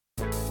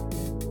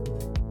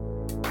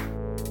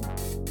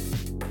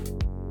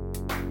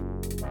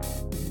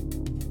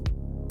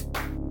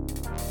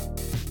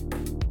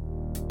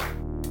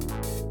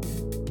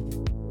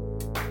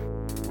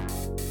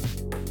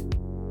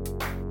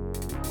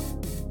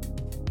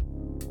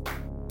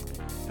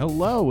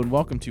Hello and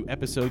welcome to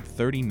episode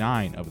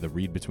 39 of the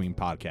Read Between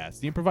podcast,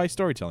 the improvised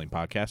storytelling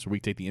podcast where we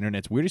take the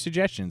internet's weirdest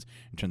suggestions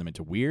and turn them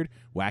into weird,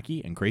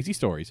 wacky, and crazy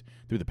stories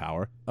through the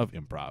power of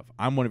improv.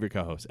 I'm one of your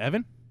co-hosts,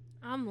 Evan.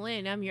 I'm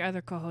Lynn. I'm your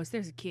other co-host.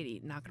 There's a kitty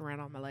knocking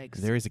around on my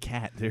legs. There is a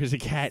cat. There's a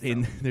cat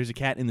in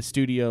the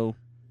studio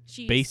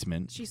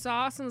basement. She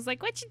saw us and was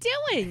like, "What you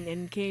doing?"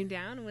 and came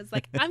down and was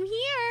like, "I'm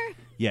here."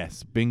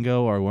 Yes,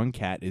 Bingo, our one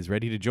cat, is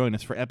ready to join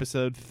us for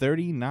episode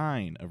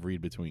 39 of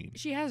Read Between.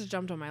 She has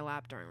jumped on my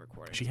lap during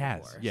recording. She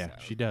has. Before, Yeah, so.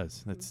 she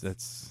does.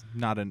 That's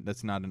not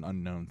an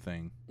unknown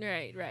thing.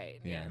 Right.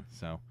 Yeah.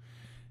 So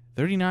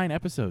 39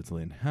 episodes,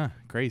 Lynn. Huh,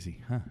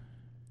 crazy, huh?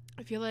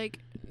 I feel like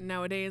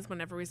nowadays,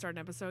 whenever we start an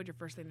episode, your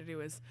first thing to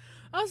do is,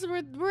 "Oh, so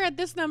we're at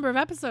this number of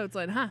episodes,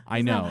 Lynn, huh?"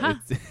 I know. Huh?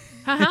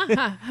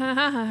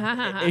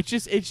 It's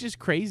just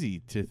crazy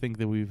to think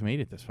that we've made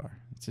it this far.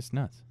 It's just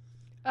nuts.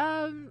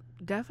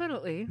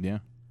 Definitely. Yeah.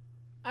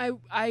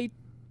 I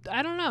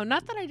don't know.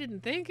 Not that I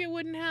didn't think it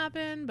wouldn't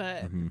happen,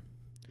 but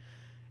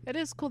it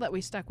is cool that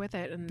we stuck with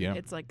it, and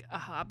it's like a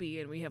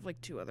hobby, and we have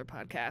like 2 other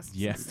podcasts.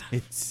 Yeah, and stuff.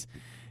 it's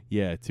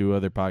 2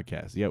 other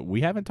podcasts. Yeah,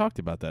 we haven't talked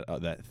about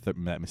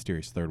that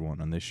mysterious third one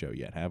on this show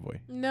yet, have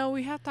we? No,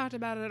 we have talked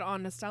about it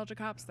on Nostalgia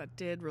Cops that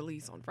did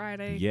release on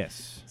Friday.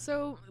 Yes.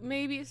 So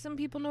maybe some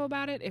people know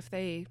about it if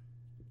they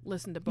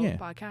listen to both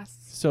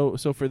podcasts.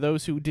 So for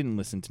those who didn't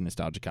listen to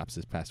Nostalgia Cops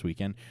this past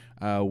weekend,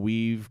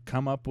 we've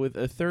come up with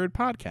a third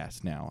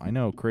podcast now. I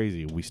know,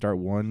 crazy. We start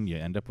one, you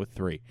end up with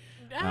 3.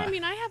 I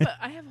mean, I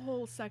have a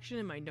whole section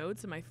in my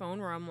notes in my phone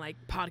where I'm like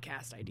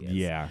podcast ideas.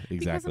 Yeah, exactly.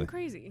 Because I'm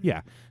crazy.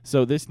 Yeah.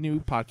 So this new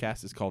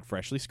podcast is called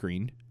Freshly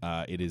Screened.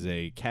 It is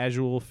a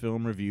casual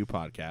film review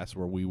podcast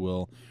where we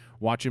will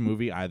watch a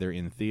movie either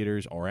in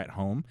theaters or at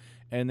home,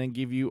 and then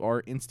give you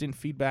our instant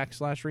feedback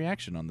 /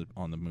 reaction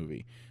on the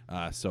movie.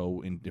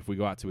 If we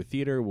go out to a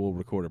theater, we'll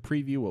record a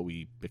preview, what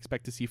we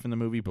expect to see from the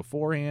movie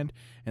beforehand,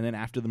 and then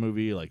after the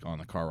movie, like on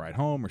the car ride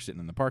home or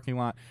sitting in the parking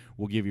lot,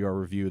 we'll give you our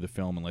review of the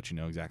film and let you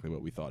know exactly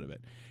what we thought of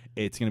it.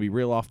 It's going to be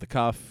real off the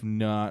cuff,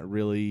 not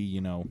really,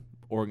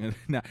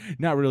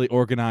 not really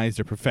organized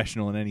or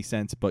professional in any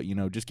sense, but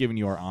just giving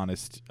you our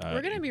honest.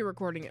 We're gonna be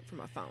recording it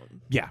from a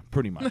phone. Yeah,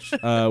 pretty much.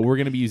 We're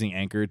gonna be using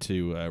Anchor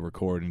to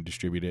record and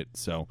distribute it,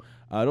 so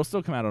it'll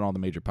still come out on all the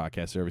major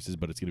podcast services,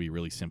 but it's gonna be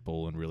really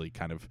simple and really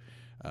kind of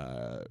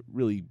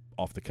really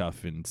off the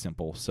cuff and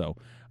simple. So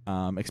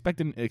expect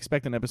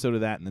an episode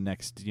of that in the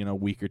next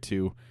week or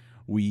 2.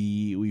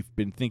 We've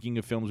been thinking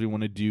of films we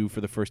want to do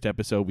for the first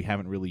episode. We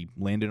haven't really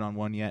landed on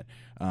one yet,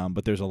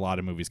 but there's a lot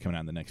of movies coming out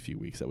in the next few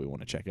weeks that we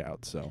want to check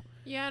out. So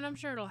yeah, and I'm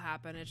sure it'll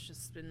happen. It's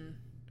just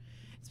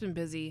been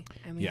busy,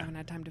 and we haven't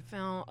had time to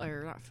film,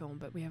 or not film,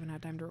 but we haven't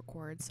had time to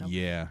record. So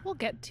yeah, we'll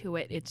get to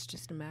it. It's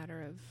just a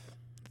matter of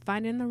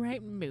finding the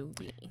right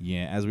movie.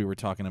 Yeah, as we were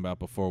talking about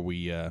before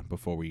we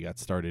got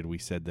started, we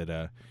said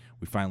that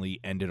we finally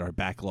ended our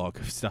backlog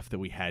of stuff that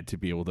we had to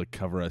be able to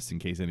cover us in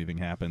case anything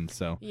happened.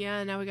 So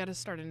yeah, now we got to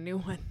start a new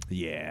one.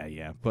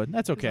 Yeah, but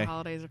that's okay. The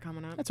holidays are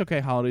coming up. That's okay.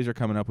 Holidays are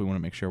coming up. We want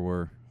to make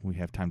sure we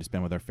have time to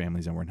spend with our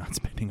families and we're not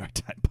spending our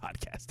time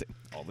podcasting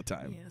all the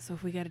time. Yeah, so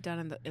if we get it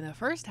done in the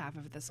first half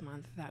of this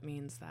month, that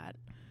means that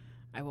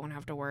I won't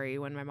have to worry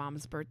when my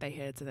mom's birthday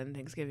hits and then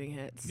Thanksgiving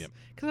hits. Yep.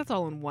 Because that's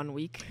all in 1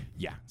 week.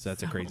 Yeah, so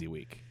that's a crazy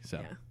week. So,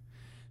 yeah.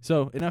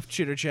 So enough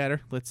chitter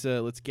chatter. Let's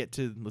get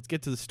to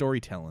the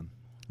storytelling.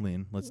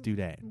 Lynn, let's do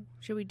that.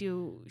 Should we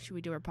do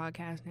our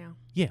podcast now?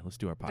 Yeah, let's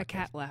do our podcast. The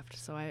cat left,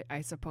 so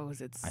I suppose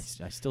it's.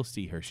 I still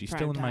see her. She's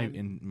still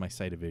in my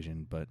sight of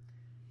vision, but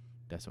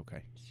that's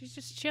okay. She's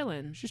just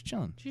chilling.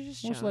 We'll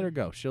just let her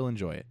go. She'll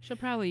enjoy it. She'll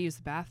probably use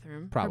the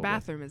bathroom. Probably. Her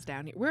bathroom is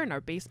down here. We're in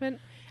our basement,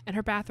 and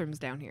her bathroom's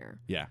down here.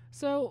 Yeah.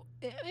 So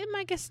it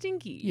might get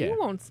stinky. Yeah. You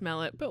won't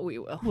smell it, but we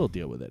will. We'll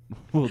deal with it.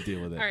 All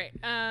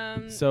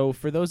right. So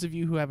for those of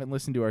you who haven't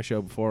listened to our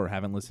show before or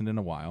haven't listened in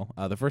a while,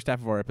 the first half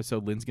of our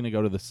episode, Lynn's going to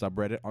go to the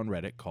subreddit on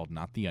Reddit called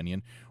Not the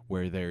Onion,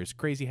 where there's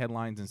crazy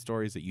headlines and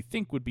stories that you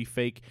think would be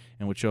fake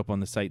and would show up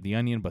on the site The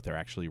Onion, but they're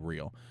actually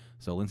real.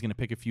 So Lynn's going to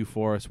pick a few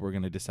for us. We're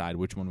going to decide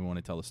which one we want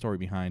to tell the story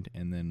behind,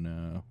 and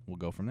then we'll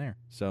go from there.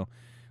 So,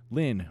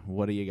 Lynn,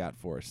 what do you got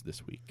for us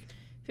this week?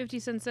 50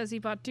 Cent says he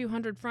bought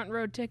 200 front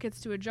row tickets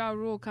to a Ja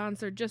Rule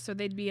concert just so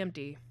they'd be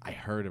empty. I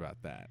heard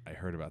about that.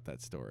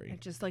 story.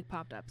 It just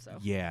popped up. So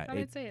yeah,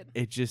 I'd say it.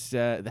 It just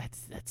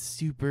that's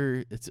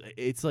super.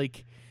 It's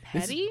like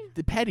petty.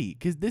 The petty,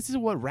 because this is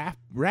what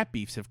rap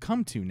beefs have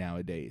come to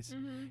nowadays.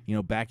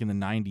 Mm-hmm. Back in the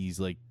 90s,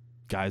 like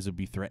guys would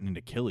be threatening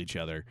to kill each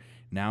other.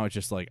 Now it's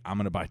just like, I'm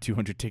gonna buy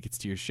 200 tickets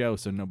to your show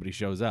so nobody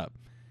shows up.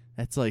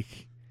 That's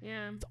like,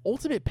 it's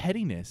ultimate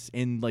pettiness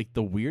in like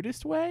the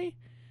weirdest way.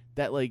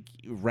 That like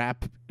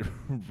rap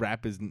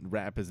is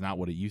not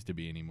what it used to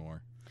be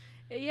anymore.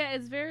 Yeah,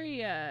 it's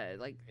very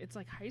it's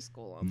like high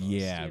school almost.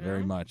 Yeah,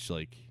 very much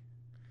like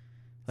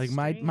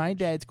Strange. my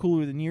dad's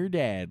cooler than your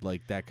dad,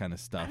 like that kind of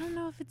stuff. I don't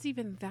know if it's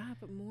even that,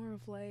 but more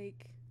of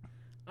like,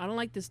 I don't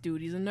like this dude,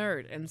 he's a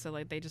nerd, and so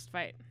like they just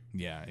fight.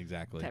 Yeah,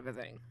 exactly. Type of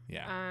thing.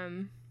 Yeah.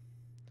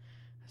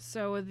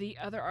 So the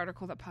other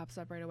article that pops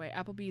up right away,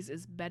 Applebee's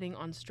is betting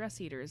on stress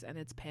eaters and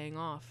it's paying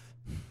off.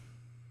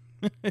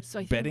 So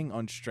I think, betting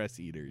on stress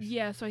eaters.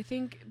 Yeah, so I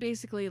think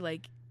basically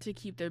like to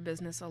keep their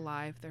business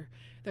alive,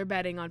 they're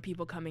betting on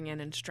people coming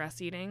in and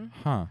stress eating.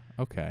 Huh.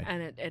 Okay.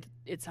 And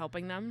it's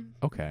helping them.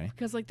 Okay.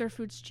 Because like their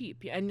food's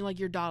cheap, and like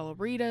your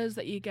Dollaritas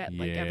that you get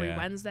like every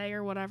Wednesday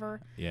or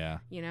whatever. Yeah.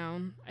 You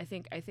know, I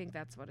think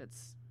that's what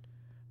it's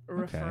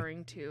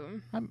referring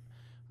to.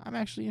 I'm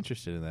actually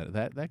interested in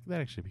that. That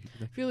actually.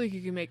 I feel like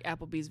you can make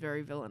Applebee's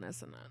very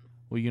villainous in that.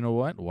 Well, you know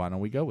what? Why don't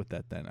we go with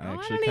that then? I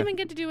don't even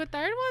get to do a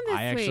third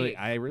one this week.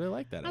 I really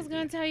like that. I was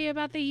going to tell you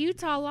about the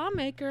Utah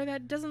lawmaker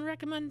that doesn't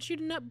recommend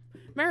shooting up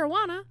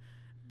marijuana,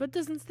 but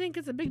doesn't think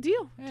it's a big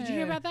deal. Did you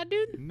hear about that,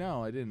 dude?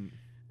 No, I didn't.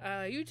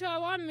 Utah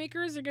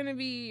lawmakers are going to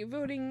be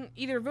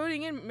either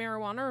voting in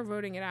marijuana or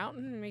voting it out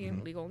and making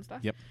it legal and stuff.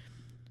 Yep.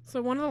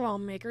 So one of the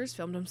lawmakers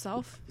filmed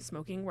himself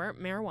smoking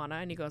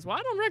marijuana, and he goes, "Well,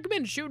 I don't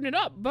recommend shooting it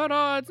up, but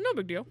it's no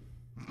big deal."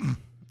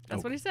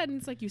 That's what he said, and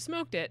it's like, you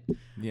smoked it.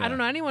 Yeah. I don't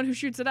know anyone who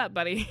shoots it up,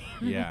 buddy.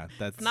 Yeah,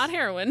 that's it's not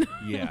heroin.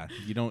 Yeah,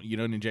 you don't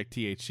inject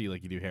THC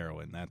like you do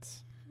heroin.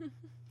 That's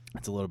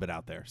a little bit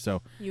out there.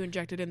 So you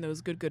inject it in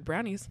those good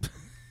brownies.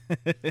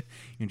 You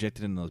inject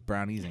it in those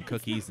brownies and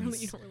cookies and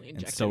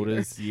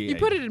sodas. Yeah, you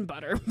put it in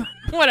butter, but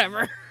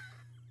whatever.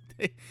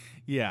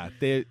 Yeah,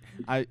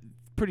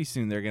 pretty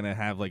soon they're gonna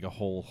have like a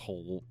whole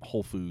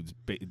Whole Foods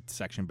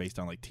section based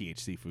on like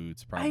THC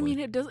foods. Probably. I mean,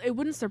 it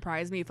wouldn't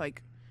surprise me if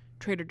like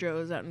Trader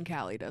Joe's out in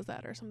Cali does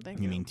that or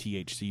something. You mean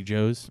THC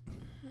Joe's?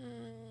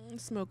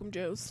 Smoke 'em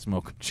Joe's.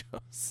 Smoke 'em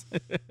Joe's.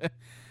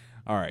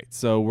 All right,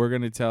 so we're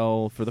going to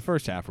tell, for the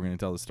first half, we're going to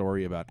tell the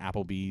story about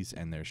Applebee's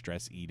and their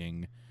stress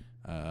eating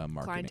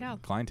marketing.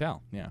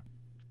 Clientele, yeah.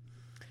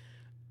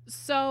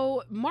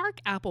 So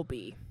Mark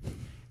Appleby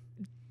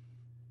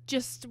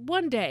just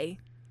one day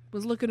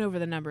was looking over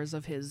the numbers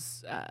of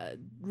his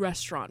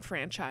restaurant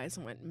franchise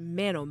and went,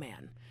 man, oh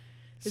man.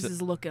 This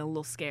is looking a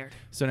little scared.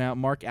 So now,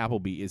 Mark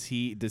Appleby,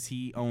 does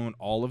he own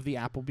all of the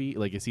Appleby?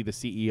 Like, is he the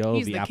CEO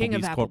of the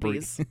Applebee's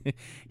Corporation?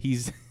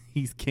 He's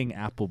King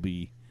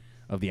Appleby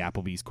of the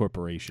Applebee's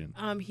Corporation.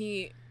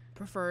 He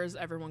prefers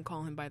everyone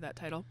call him by that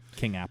title.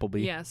 King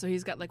Appleby? Yeah, so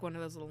he's got like one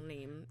of those little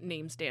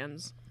name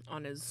stands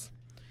on his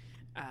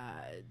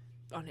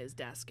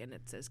desk, and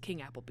it says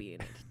King Appleby,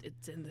 and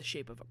it's in the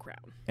shape of a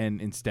crown. And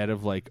instead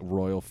of like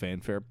royal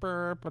fanfare,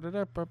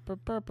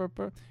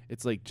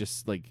 it's like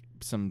just like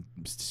some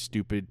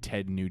stupid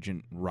Ted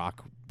Nugent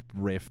rock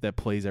riff that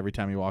plays every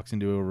time he walks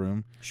into a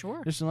room.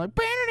 Sure. Just like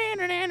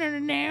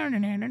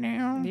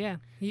yeah,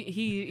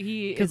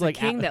 he is like a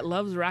king that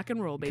loves rock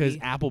and roll, baby. Because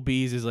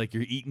Applebee's is like,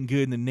 you're eating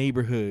good in the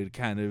neighborhood,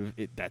 kind of.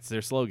 That's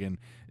their slogan.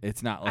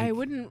 It's not like, I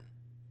wouldn't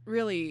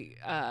really.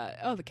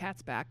 The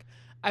cat's back.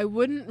 I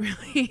wouldn't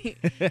really.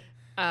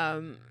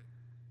 I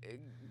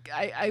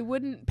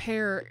wouldn't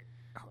pair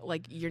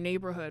like your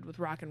neighborhood with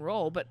rock and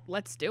roll, but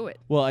let's do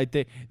it. Well,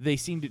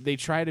 they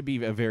try to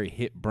be a very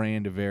hip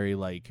brand, a very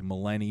like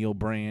millennial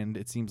brand.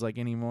 It seems like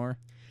anymore.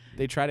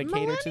 They try to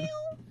cater to.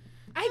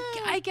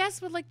 I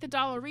guess with like the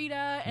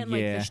Dollarita and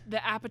like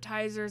the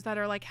appetizers that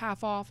are like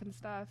half off and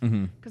stuff.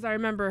 Because I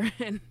remember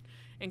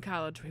in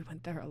college we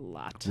went there a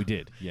lot. We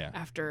did, yeah.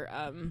 After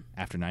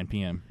 9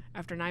 p.m.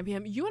 After 9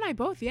 p.m. You and I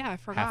both, I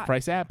forgot. Half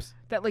price apps.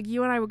 That like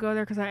you and I would go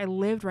there because I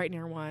lived right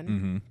near one.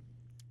 Mm-hmm.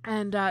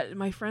 And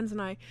my friends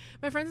and I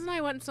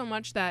went so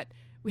much that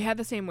we had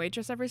the same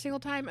waitress every single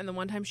time, and the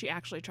one time she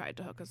actually tried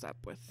to hook us up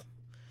with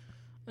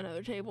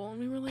another table, and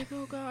we were like,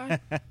 oh god.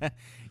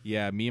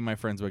 Yeah, me and my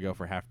friends would go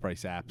for half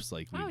price apps.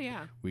 Like,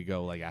 we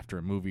go like after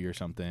a movie or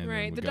something.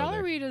 Right. The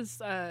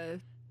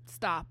Dollaritas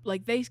stop.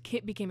 Like they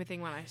became a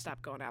thing when I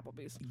stopped going to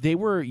Applebee's.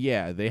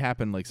 They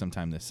happened like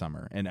sometime this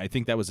summer, and I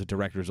think that was a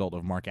direct result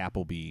of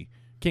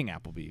King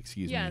Appleby,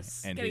 excuse me.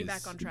 Yes, and getting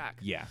back on track.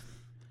 Yeah.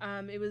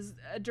 It was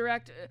a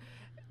direct.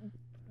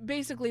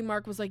 Basically,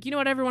 Mark was like, you know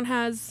what everyone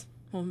has?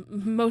 Well,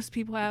 most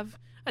people have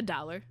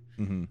 $1.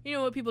 Mm-hmm. You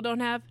know what people don't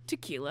have?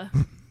 Tequila.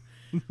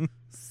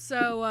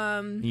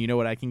 So, you know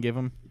what I can give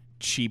them?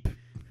 Cheap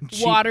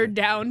watered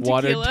down tequila.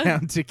 Watered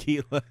down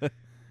tequila.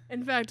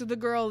 In fact, the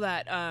girl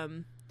that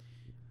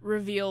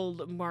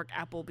revealed Mark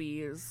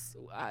Appleby's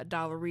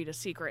Dollarita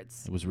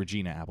secrets. It was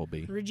Regina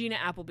Appleby. Regina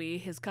Appleby,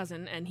 his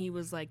cousin, and he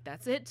was like,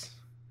 "That's it.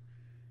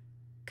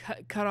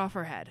 Cut off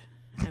her head,"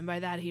 and by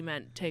that he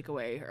meant take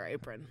away her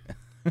apron,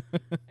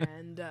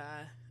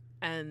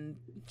 and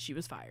she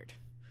was fired.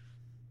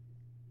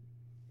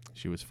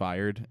 She was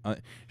fired.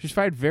 She was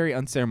fired very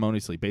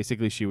unceremoniously.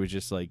 Basically, she was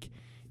just like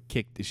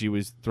kicked. She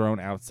was thrown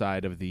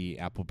outside of the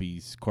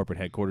Applebee's corporate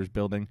headquarters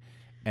building,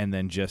 and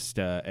then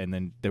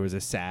there was a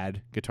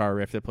sad guitar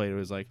riff that played. It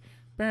was like,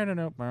 but I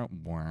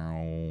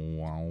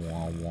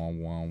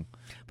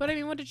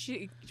mean, what did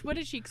she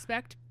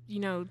expect? You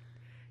know,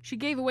 she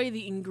gave away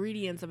the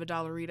ingredients of a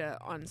Dollarita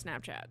on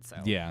Snapchat. So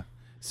yeah.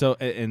 So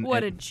what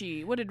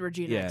did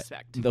Regina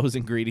expect? Those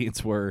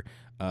ingredients were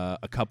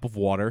a cup of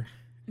water.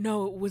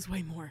 No, it was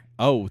way more.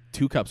 Oh,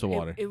 2 cups of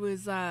water. It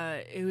was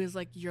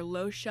like your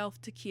low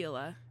shelf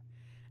tequila,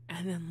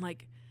 and then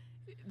like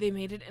they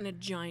made it in a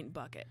giant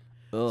bucket.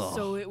 Ugh.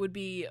 So it would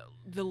be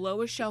the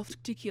lowest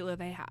shelf tequila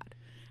they had,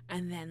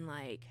 and then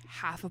like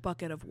half a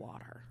bucket of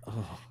water,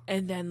 Oh.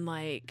 and then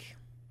like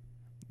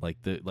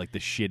the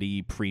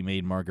shitty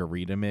pre-made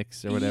margarita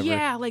mix or whatever.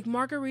 Yeah, like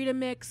margarita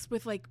mix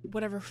with like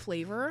whatever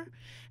flavor,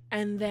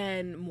 and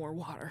then more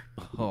water.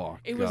 Oh,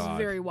 It was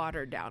very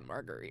watered down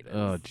margaritas.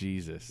 Oh,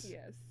 Jesus.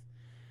 Yes.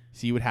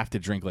 So you would have to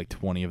drink like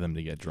 20 of them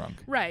to get drunk.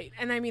 Right,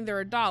 and I mean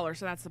they're $1,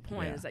 so that's the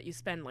point Yeah. is that you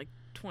spend like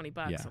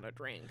 $20 on a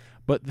drink.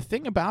 But the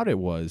thing about it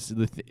was,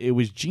 it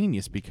was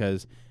genius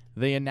because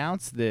they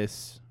announced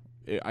this.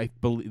 I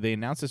believe they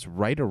announced this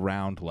right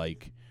around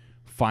like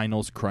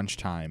finals crunch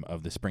time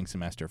of the spring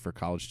semester for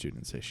college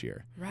students this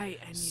year. Right,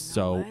 and you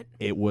So know what?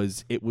 it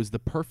was the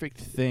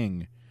perfect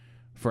thing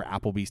for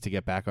Applebee's to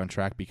get back on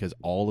track because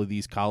all of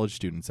these college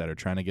students that are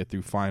trying to get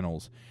through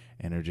finals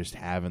and are just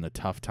having a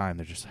tough time,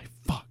 they're just like,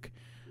 fuck,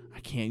 I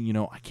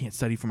can't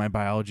study for my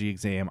biology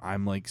exam.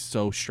 I'm like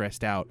so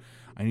stressed out.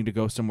 I need to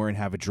go somewhere and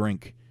have a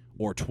drink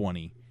or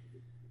 20.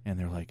 And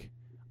they're like,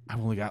 I've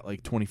only got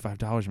like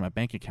 $25 in my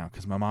bank account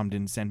because my mom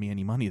didn't send me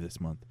any money this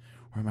month.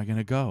 Where am I going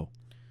to go?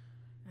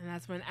 And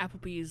that's when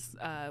Applebee's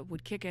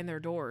would kick in their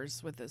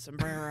doors with a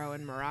sombrero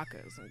and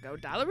maracas and go,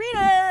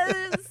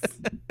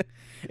 Dollaritas!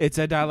 It's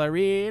a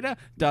dollarita.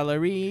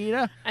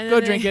 And Go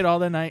then drink it all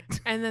the night.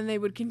 And then they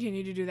would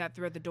continue to do that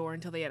throughout the door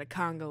until they had a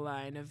conga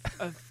line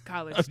of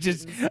college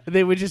students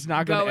They would just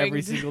knock on Going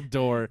every to- single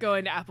door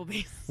going to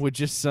Applebee's. with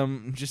just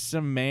some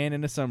man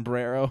in a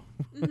sombrero.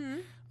 Mm-hmm.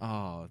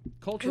 Oh, It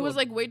cultural. was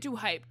like way too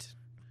hyped.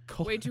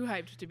 cul- Way too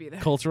hyped to be there.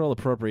 cultural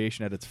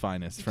appropriation at its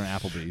finest from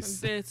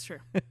Applebee's. It's true.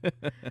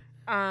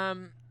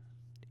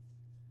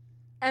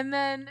 And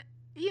then,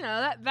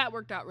 that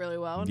worked out really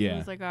well. And he Yeah.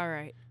 was like, all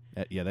right.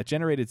 That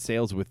generated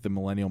sales with the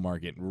millennial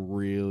market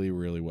really,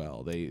 really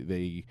well.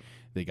 They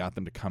got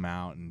them to come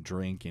out and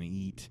drink and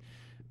eat.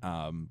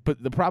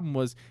 But the problem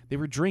was they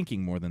were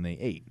drinking more than they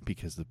ate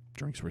because the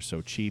drinks were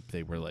so cheap.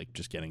 They were like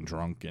just getting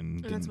drunk And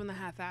that's didn't- when the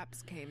half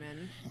apps came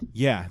in.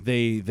 Yeah,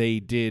 they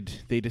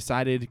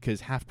decided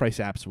because half price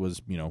apps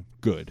was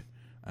good,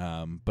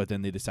 but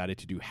then they decided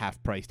to do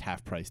half priced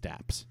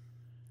apps,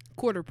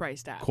 Quarter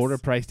priced apps. quarter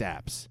priced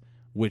apps,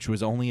 which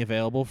was only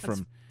available That's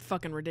from.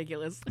 fucking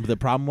ridiculous. The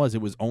problem was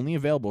it was only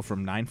available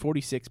from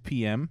 9:46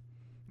 p.m.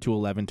 to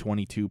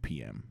 11:22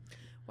 p.m.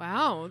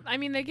 Wow. I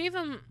mean, they gave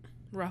them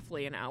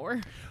roughly an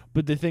hour.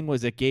 But the thing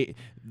was,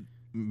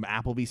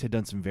 Applebee's had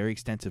done some very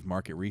extensive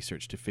market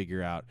research to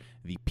figure out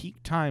the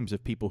peak times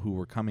of people who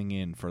were coming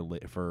in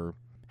for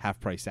half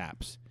price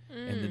apps.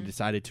 And then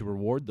decided to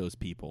reward those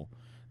people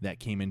that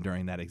came in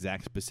during that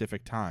exact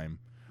specific time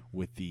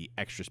with the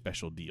extra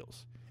special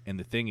deals. And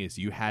the thing is,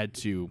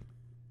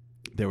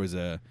 there was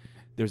a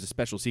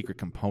special secret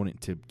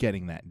component to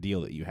getting that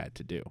deal that you had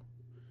to do.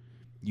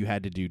 You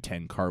had to do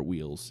 10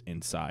 cartwheels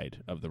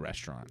inside of the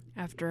restaurant.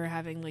 After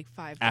having like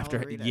 $5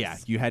 Ritas. Yeah,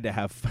 you had to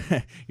have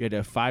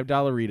 $5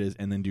 Ritas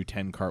and then do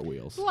 10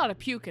 cartwheels. There's a lot of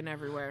puking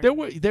everywhere.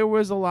 There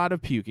was a lot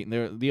of puking.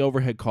 The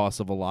overhead costs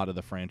of a lot of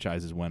the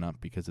franchises went up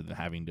because of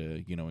having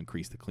to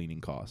increase the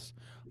cleaning costs.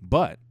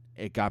 But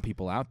it got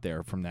people out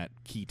there from that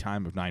key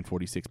time of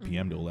 9:46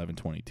 p.m. to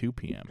 11:22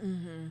 p.m.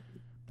 Mm-hmm.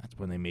 That's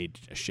when they made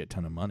a shit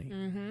ton of money.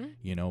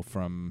 Mm-hmm.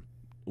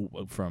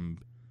 From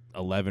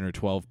 11 or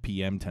 12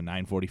 p.m. to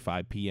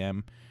 9:45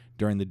 p.m.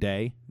 during the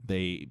day,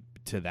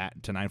 to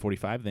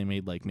 9:45 they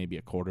made like maybe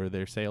a quarter of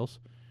their sales.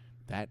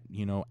 That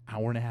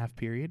hour and a half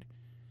period,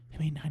 they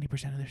made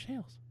 90% of their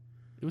sales.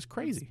 It was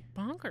crazy. It's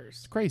bonkers.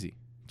 It's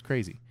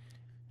crazy.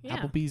 Yeah.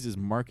 Applebee's is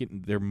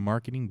they're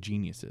marketing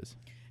geniuses.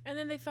 And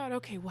then they thought,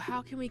 okay, well,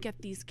 how can we get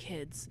these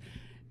kids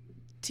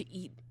to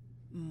eat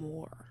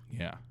more?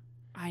 Yeah.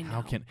 I know.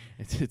 How can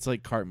it's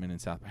like Cartman in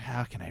South Park.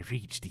 How can I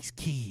reach these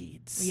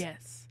kids?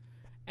 Yes.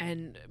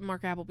 And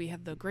Mark Appleby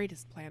had the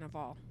greatest plan of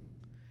all.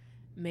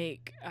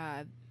 Make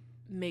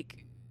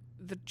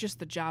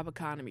the job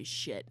economy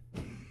shit.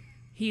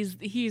 He's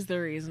the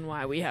reason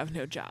why we have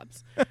no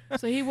jobs.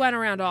 So he went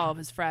around to all of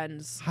his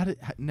friends. How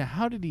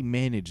did he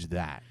manage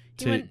that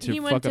He to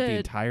went fuck up the to-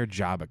 entire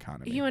job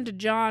economy? He went to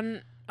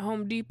John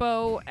Home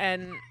Depot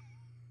and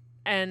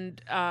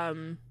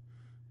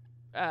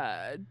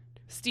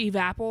Steve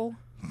Apple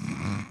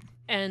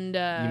and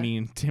you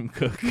mean Tim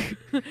Cook,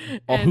 who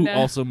and,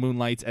 also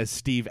moonlights as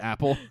Steve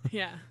Apple?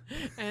 yeah,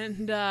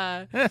 and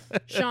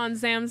Sean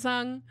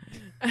Samsung.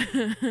 He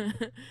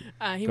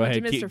Go went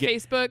ahead, to Mr.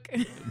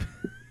 Facebook.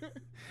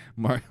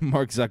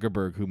 Mark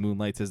Zuckerberg, who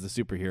moonlights as the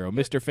superhero,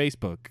 Mr.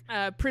 Facebook.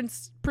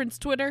 Prince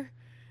Twitter.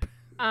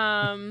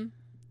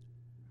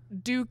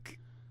 Duke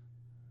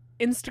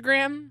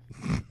Instagram.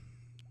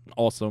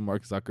 Also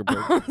Mark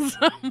Zuckerberg.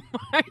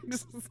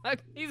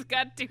 He's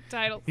got 2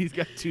 titles. He's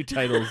got 2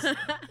 titles. He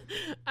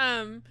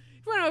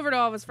went over to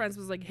all of his friends,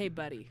 was like, hey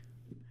buddies,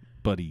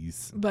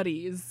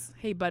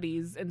 hey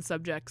buddies and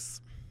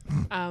subjects,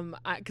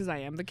 because I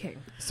am the king.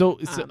 So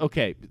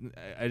okay,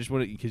 I just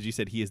want to, because you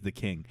said he is the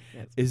king.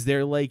 Yes. Is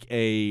there like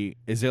a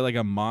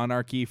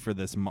monarchy for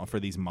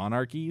these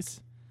monarchies?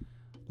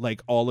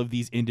 Like all of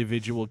these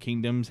individual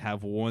kingdoms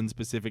have one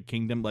specific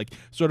kingdom, like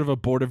sort of a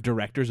board of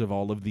directors of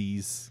all of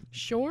these.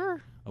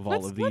 Sure. of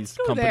all of these let's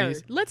go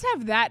companies. There. Let's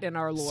have that in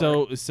our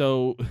lore.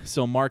 So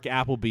Mark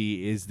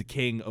Appleby is the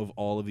king of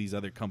all of these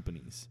other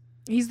companies.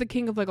 He's the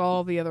king of like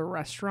all the other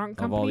restaurant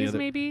companies,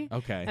 maybe.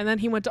 Okay. And then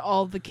he went to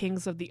all the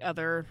kings of the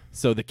other.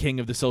 So the king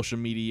of the social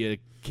media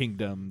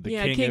kingdom.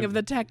 The king of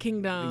the tech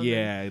kingdom.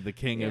 Yeah, the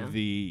king of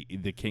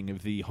the king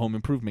of the home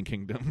improvement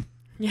kingdom.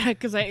 Yeah,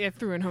 because I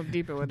threw in Home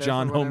Depot with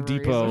John Home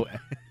Depot.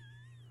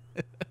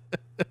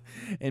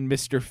 And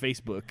Mr.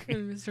 Facebook.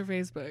 And Mr.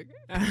 Facebook.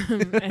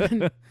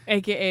 And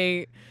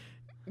AKA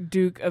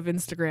Duke of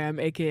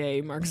Instagram,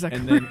 AKA Mark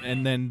Zuckerberg.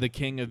 And then the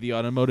king of the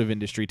automotive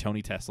industry,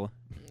 Tony Tesla.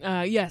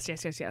 Yes.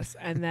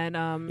 And then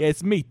yeah,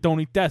 it's me,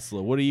 Tony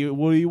Tesla. What do you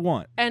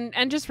want?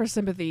 And just for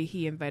sympathy,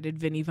 he invited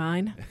Vinny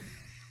Vine.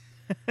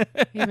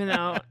 Even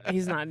though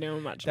he's not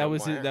doing much. That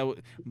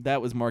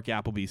was Mark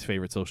Appleby's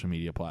favorite social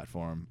media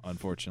platform.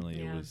 Unfortunately,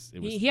 yeah. it was.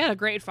 He had a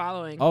great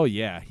following. Oh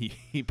yeah,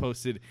 he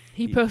posted.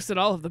 He posted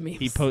all of the memes.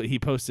 He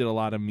posted a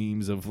lot of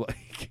memes of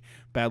like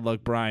Bad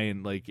Luck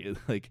Brian,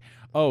 like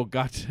oh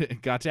got to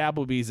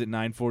Applebee's at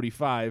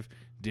 9:45.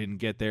 Didn't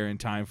get there in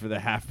time for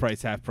the half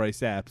price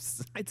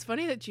apps. It's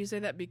funny that you say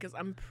that because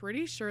I'm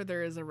pretty sure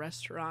there is a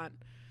restaurant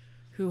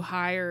who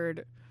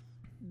hired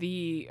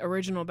the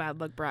original Bad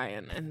Luck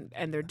Brian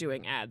and they're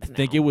doing ads now. I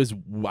think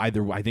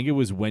it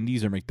was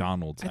Wendy's or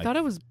McDonald's. I thought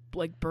it was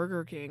like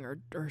Burger King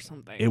or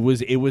something. It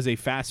was a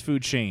fast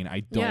food chain.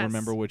 I don't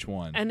remember which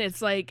one. And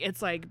it's like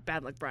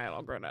Bad Luck Brian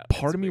all grown up.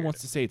 Part of me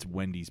wants to say it's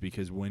Wendy's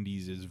because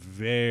Wendy's is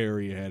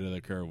very ahead of the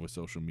curve with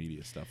social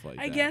media stuff like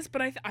that. I guess,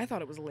 but I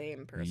thought it was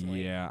lame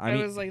personally. Yeah, I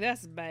was like,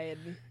 that's bad.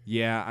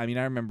 Yeah, I mean,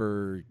 I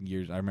remember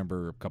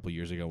a couple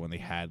years ago when they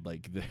had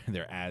like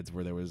their ads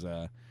where there was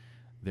a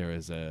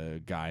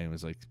guy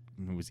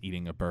who was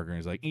eating a burger and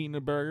was like eating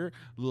a burger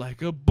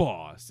like a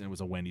boss, and it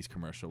was a Wendy's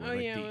commercial where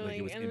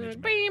it was image.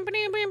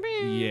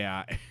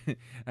 Yeah,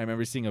 I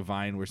remember seeing a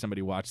Vine where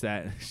somebody watched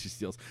that and she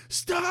yells,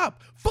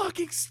 "Stop!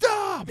 Fucking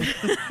stop!"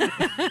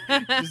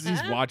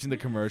 He's watching the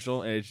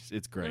commercial and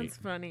it's great. That's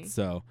funny.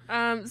 So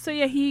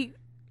yeah, he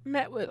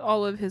met with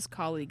all of his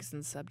colleagues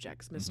and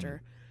subjects,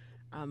 Mr.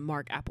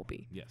 Mark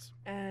Appleby. Yes,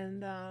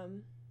 and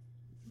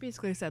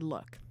basically said,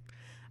 "Look,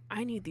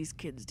 I need these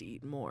kids to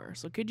eat more,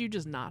 so could you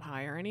just not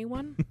hire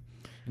anyone?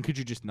 And could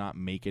you just not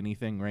make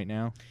anything right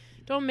now?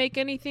 Don't make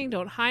anything.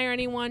 Don't hire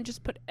anyone.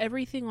 Just put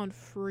everything on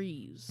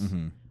freeze.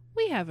 Mm-hmm.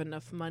 We have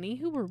enough money.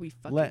 Who are we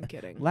fucking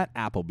kidding? Let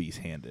Applebee's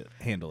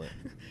handle it.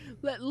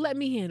 let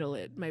me handle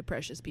it, my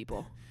precious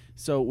people."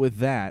 So with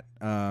that,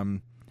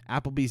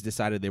 Applebee's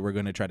decided they were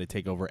going to try to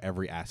take over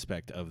every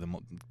aspect of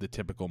the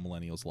typical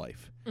millennial's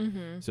life.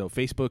 Mm-hmm. So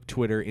Facebook,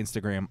 Twitter,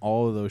 Instagram,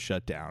 all of those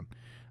shut down.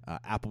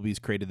 Applebee's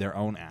created their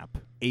own app,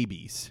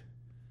 Abeez.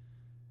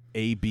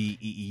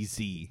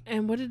 ABEEZ.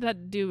 And what did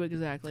that do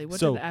exactly?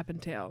 What did the app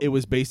entail? It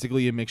was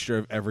basically a mixture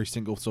of every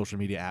single social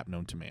media app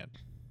known to man.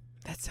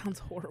 That sounds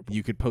horrible.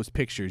 You could post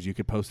pictures. You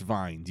could post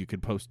vines. You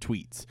could post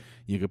tweets.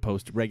 You could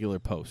post regular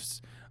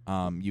posts.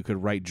 You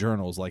could write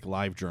journals like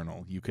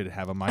LiveJournal. You could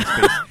have a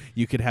MySpace.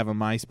 You could have a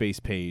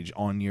MySpace page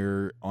on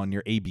your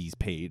Abeez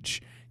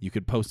page. You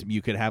could post.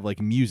 You could have like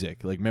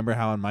music. Like remember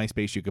how on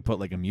MySpace you could put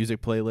like a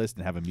music playlist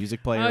and have a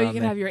music player. Oh, you on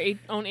can there? have your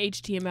own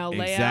HTML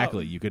layout.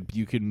 Exactly.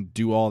 You can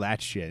do all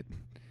that shit.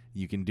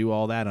 You can do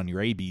all that on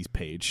your Abeez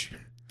page.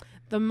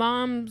 The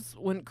moms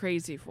went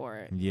crazy for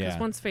it. Yeah. Because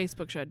once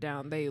Facebook shut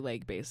down, they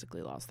like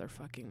basically lost their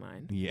fucking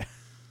mind. Yeah.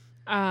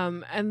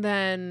 And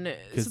then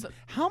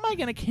how am I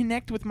going to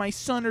connect with my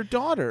son or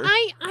daughter?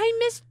 I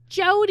miss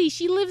Jody.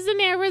 She lives in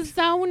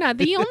Arizona.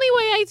 The only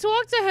way I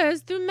talk to her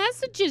is through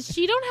messages.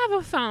 She don't have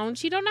a phone.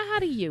 She don't know how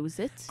to use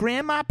it.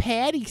 Grandma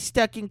Patty's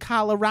stuck in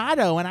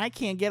Colorado, and I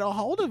can't get a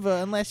hold of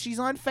her unless she's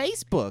on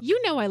Facebook. You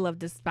know I love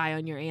to spy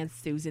on your Aunt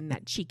Susan,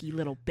 that cheeky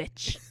little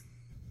bitch.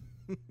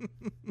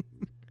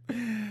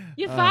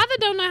 Your father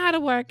don't know how to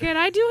work it.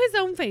 I do his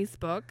own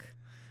Facebook.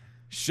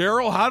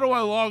 Cheryl, how do I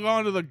log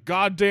on to the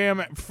goddamn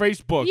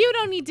Facebook? You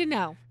don't need to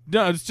know.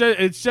 No,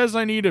 it says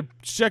I need a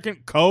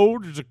second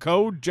code. There's a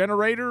code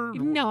generator.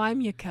 No, I'm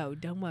your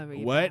code. Don't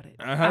worry what?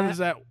 about it. How does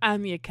that?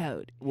 I'm your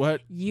code.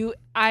 What?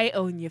 I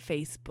own your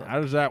Facebook.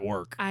 How does that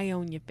work? I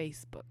own your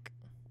Facebook.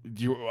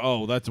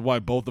 That's why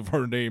both of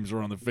our names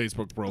are on the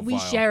Facebook profile. We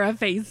share a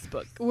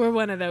Facebook. We're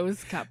one of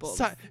those couples.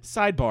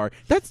 Sidebar.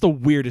 That's the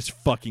weirdest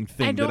fucking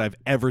thing that I've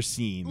ever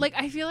seen. Like,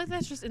 I feel like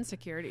that's just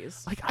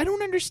insecurities. Like, I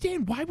don't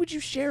understand. Why would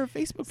you share a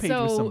Facebook page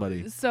with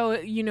somebody? So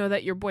you know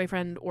that your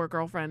boyfriend or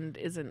girlfriend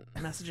isn't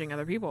messaging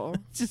other people.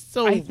 It's just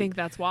so. I think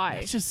that's why.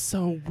 It's just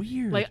so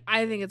weird. Like,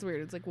 I think it's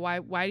weird. It's like,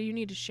 why do you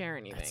need to share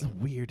anything? That's the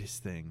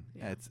weirdest thing.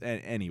 Yeah.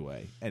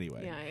 Anyway.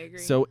 Yeah, I agree.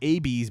 So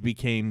Abeez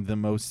became the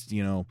most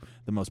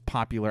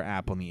popular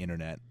app on the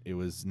internet. It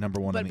was number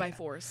one. But by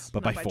force.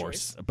 But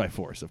by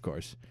force, of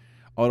course.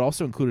 Oh, it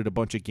also included a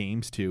bunch of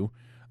games too.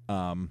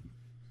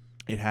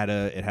 It had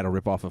a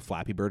ripoff of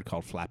Flappy Bird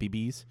called Flappy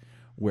Bees,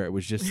 where it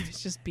was just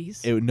it's just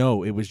bees. It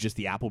was just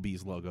the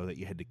Applebee's logo that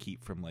you had to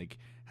keep from like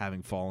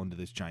having fallen into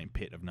this giant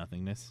pit of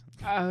nothingness.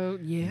 Oh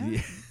yeah.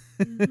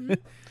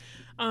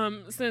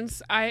 Mm-hmm.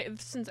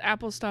 Since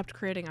Apple stopped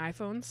creating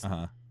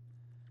iPhones.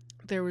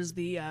 There was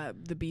the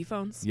B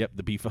phones. Yep,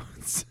 the B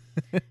phones.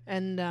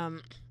 And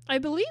I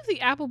believe the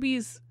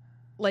Applebee's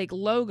like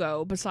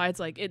logo, besides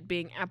like it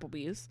being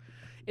Applebee's,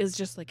 is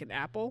just like an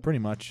apple. Pretty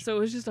much. So it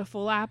was just a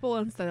full apple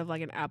instead of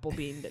like an apple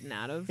being bitten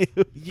out of.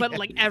 Yeah. But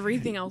like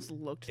everything else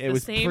looked the same. It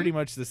was pretty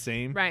much the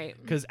same. Right.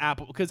 Because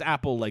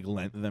Apple like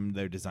lent them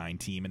their design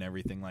team and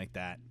everything like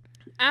that.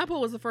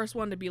 Apple was the first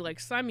one to be like,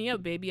 sign me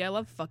up, baby. I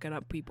love fucking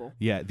up people.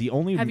 Yeah, the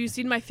only Have you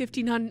seen my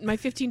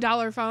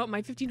 $15 phone,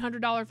 my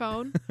 $1,500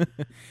 phone?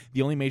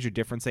 the only major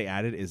difference they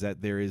added is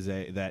that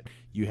that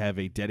you have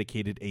a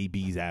dedicated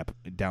AB's app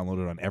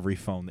downloaded on every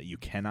phone that you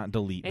cannot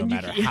delete no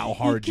matter how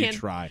hard you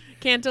try.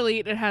 Can't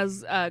delete. It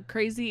has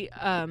crazy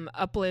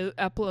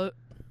updates.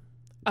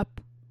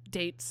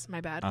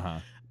 My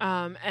bad.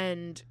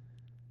 And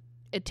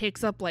it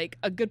takes up like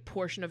a good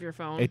portion of your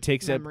phone. It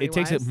takes up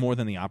more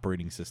than the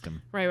operating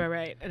system.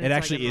 Right. And it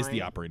actually is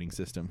the operating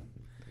system.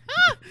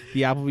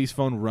 The Applebee's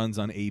phone runs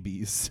on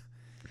AB's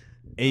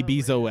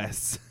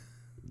OS.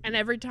 And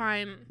every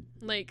time,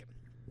 like,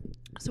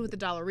 so with the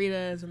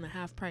Dollaritas and the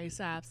half price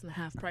apps and the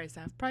half price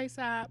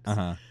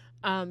apps,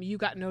 you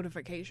got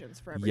notifications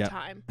for every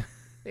time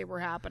they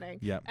were happening.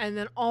 Yep. And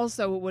then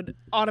also it would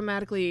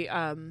automatically,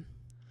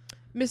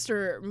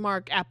 Mr.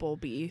 Mark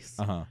Applebee's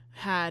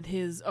had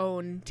his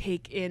own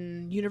take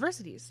in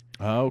universities.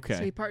 Oh, okay.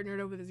 So he partnered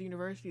up with his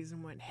universities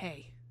and went,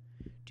 hey,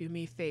 do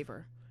me a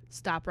favor.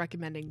 Stop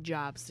recommending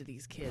jobs to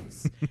these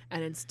kids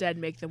and instead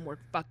make them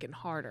work fucking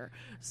harder.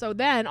 So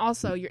then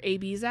also your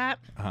AB's app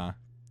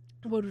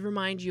would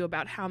remind you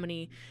about how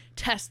many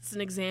tests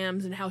and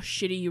exams and how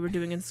shitty you were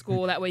doing in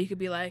school. That way you could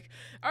be like,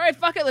 all right,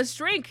 fuck it, let's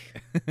drink.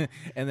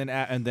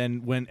 and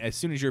then when as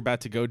soon as you're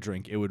about to go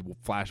drink, it would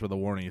flash with a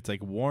warning. It's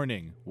like,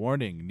 warning,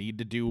 need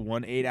to do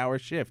 1 8-hour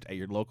shift at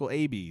your local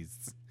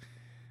AB's.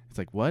 It's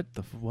like, what?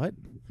 What?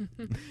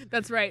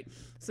 That's right.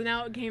 So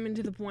now it came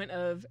into the point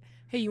of,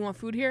 hey, you want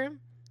food here?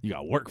 You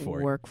got to work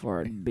for it. Work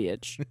for it,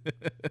 bitch.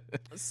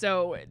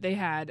 So they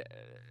had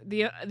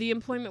the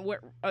employment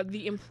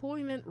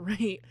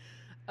rate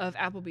of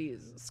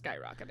Applebee's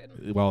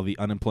skyrocketed. While the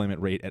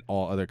unemployment rate at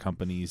all other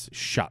companies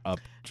shot up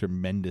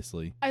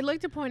tremendously. I'd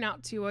like to point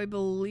out too, I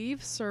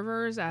believe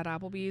servers at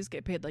Applebee's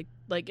get paid like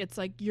it's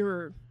like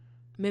your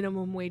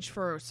minimum wage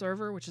for a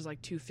server, which is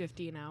like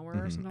 $2.50 an hour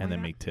or something. And then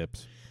like make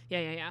tips.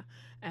 Yeah.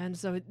 And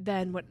so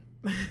then what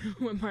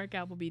Mark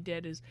Appleby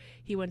did is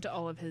he went to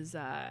all of his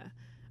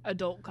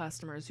adult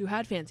customers who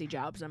had fancy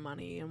jobs and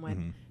money and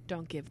went,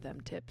 don't give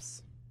them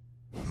tips.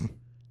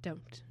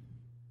 Don't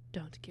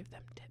give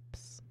them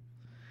tips.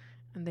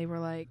 And they were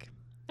like,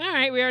 all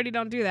right, we already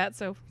don't do that,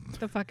 so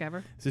the fuck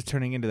ever. This is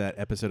turning into that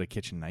episode of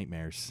Kitchen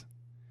Nightmares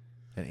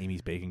at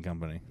Amy's Baking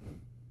Company.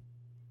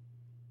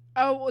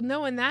 Oh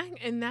no! In that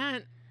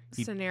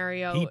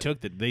scenario,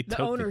 the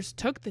owners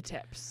took the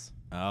tips.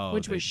 Oh,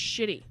 which was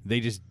shitty.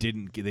 They just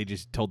didn't. They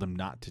just told them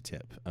not to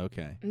tip.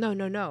 Okay. No.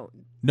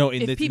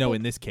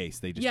 In this case,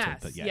 they just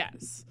took the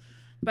yes.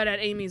 But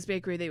at Amy's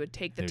Bakery, they would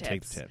take the tips. They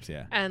would take the tips,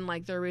 yeah. And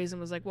like their reason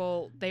was like,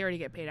 well, they already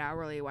get paid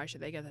hourly. Why should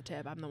they get the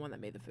tip? I'm the one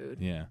that made the food.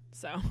 Yeah.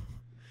 So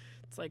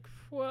it's like,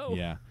 whoa.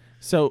 Yeah.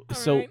 So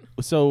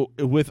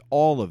with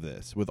all of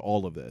this,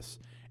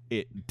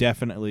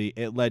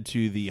 it led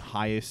to the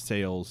highest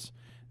sales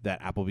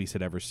that Applebee's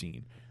had ever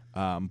seen.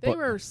 They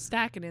were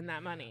stacking in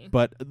that money.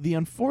 But the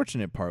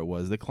unfortunate part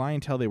was the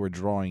clientele they were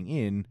drawing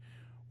in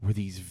were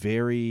these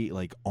very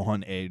like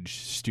on edge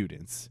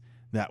students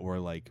that were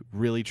like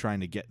really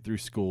trying to get through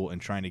school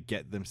and trying to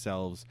get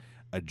themselves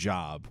a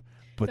job.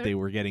 But they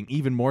were getting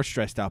even more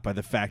stressed out by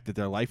the fact that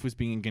their life was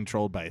being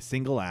controlled by a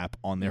single app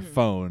on their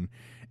phone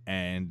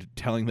and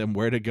telling them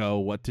where to go,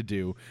 what to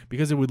do.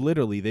 Because it would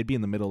literally, they'd be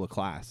in the middle of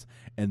class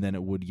and then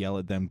it would yell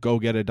at them, go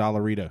get a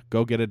Dollarita,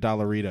 go get a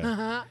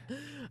Dollarita.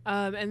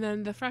 And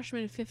then the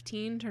freshman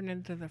 15 turned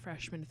into the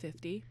freshman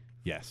 50.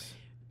 Yes.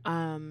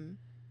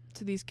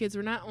 So these kids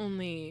were not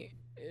only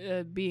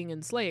being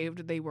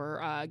enslaved, they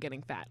were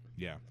getting fat.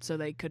 Yeah. So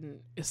they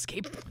couldn't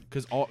escape.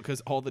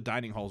 Because all the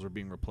dining halls were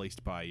being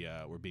replaced by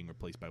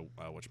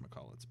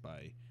whatchamacallits,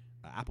 by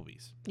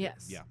Applebee's.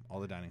 Yes. Yeah. All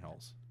the dining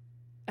halls.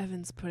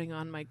 Evan's putting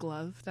on my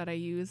glove that I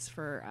use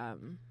for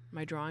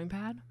my drawing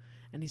pad,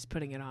 and he's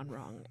putting it on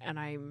wrong, and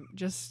I'm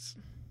just.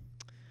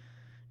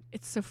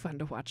 It's so fun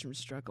to watch him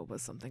struggle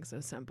with something so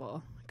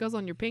simple. It goes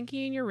on your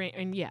pinky and your ring,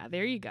 and yeah,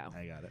 there you go.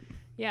 I got it.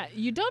 Yeah,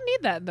 you don't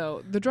need that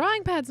though. The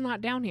drawing pad's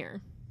not down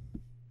here.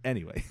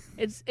 Anyway.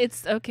 It's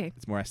okay.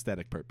 It's more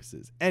aesthetic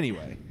purposes.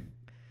 Anyway.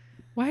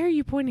 Why are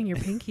you pointing your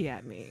pinky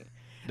at me?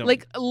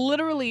 Like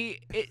literally,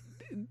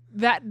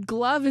 that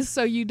glove is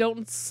so you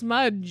don't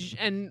smudge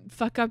and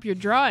fuck up your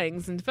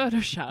drawings in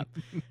Photoshop.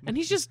 And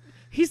he's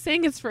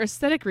saying it's for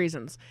aesthetic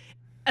reasons.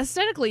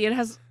 Aesthetically,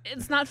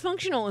 it's not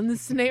functional in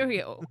this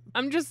scenario.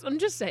 I'm just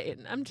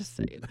saying.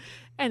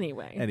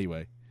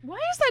 Anyway. Why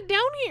is that down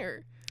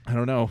here? I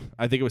don't know.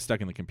 I think it was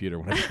stuck in the computer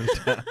when I put it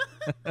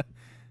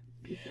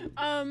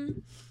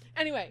down.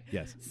 Anyway.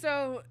 Yes.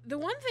 So the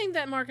one thing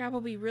that Mark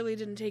Appleby really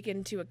didn't take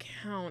into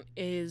account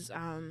is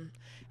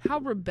how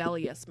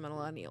rebellious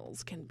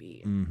millennials can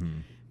be.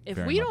 Mm-hmm. If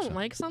Very we much don't so.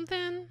 like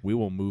something, We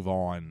will move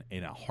on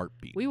in a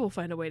heartbeat. we will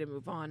find a way to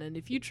move on. And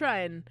if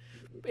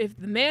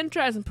the man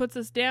tries and puts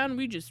us down,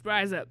 we just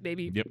rise up,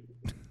 baby. Yep.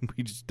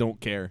 We just don't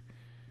care.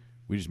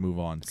 We just move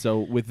on. So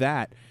with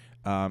that,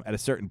 at a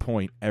certain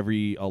point, a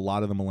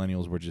lot of the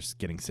millennials were just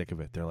getting sick of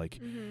it. They're like,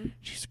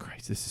 Jesus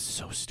Christ, this is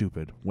so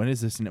stupid. When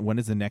is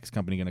the next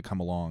company going to come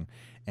along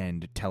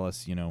and tell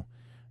us,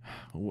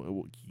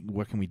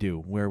 what can we do?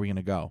 Where are we going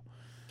to go?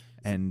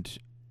 And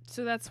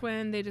So that's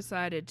when they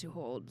decided to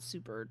hold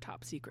super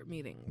top secret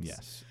meetings.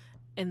 yes.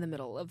 In the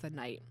middle of the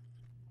night,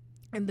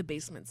 in the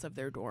basements of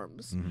their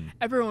dorms. Mm-hmm.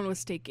 Everyone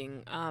was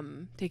taking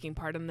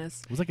part in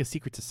this. It was like a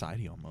secret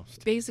society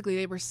almost. Basically,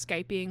 they were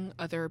Skyping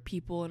other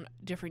people in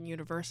different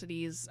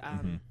universities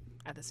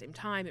at the same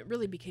time. It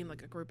really became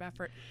like a group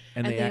effort.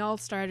 And they all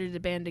started to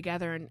band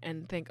together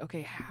and think,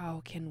 okay,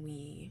 how can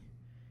we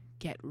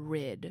get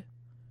rid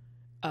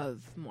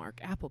of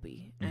Mark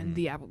Appleby and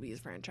the Applebee's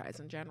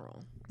franchise in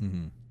general?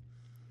 Mm-hmm.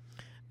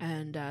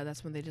 And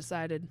that's when they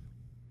decided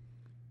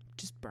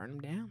just burn them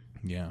down.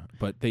 Yeah,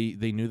 but they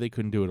knew they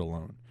couldn't do it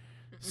alone,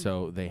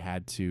 so they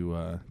had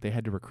to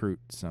recruit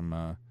some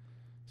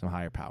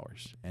higher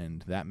powers,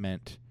 and that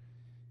meant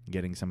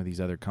getting some of these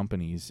other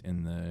companies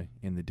in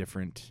the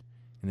different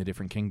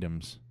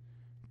kingdoms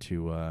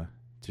to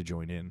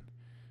join in.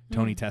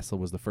 Tony Tesla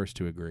was the first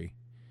to agree.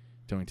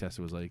 Tony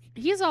Tesla was like,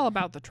 he's all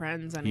about the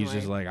trends anyway. he's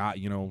just like,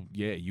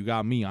 you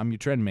got me. I'm your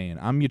trend man.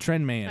 I'm your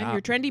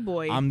trendy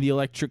boy. I'm the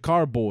electric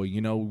car boy.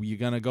 You're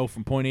going to go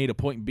from point A to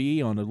point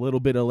B on a little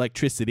bit of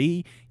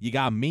electricity. You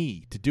got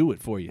me to do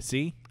it for you,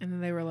 see? And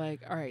then they were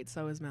like, all right,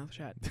 sew his mouth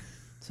shut.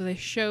 So they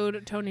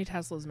showed Tony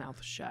Tesla's mouth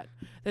shut.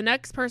 The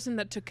next person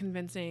that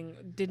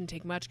didn't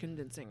take much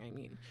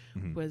convincing,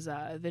 was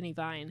Vinny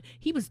Vine.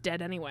 He was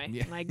dead anyway.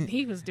 Yeah. Like,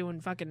 he was doing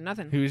fucking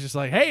nothing. He was just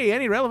like, hey,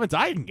 any relevance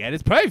I can get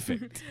is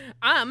perfect.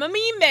 I'm a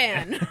meme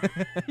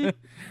man.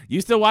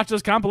 You still watch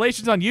those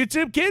compilations on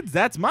YouTube, kids?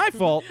 That's my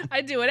fault.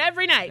 I do it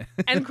every night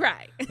and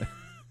cry.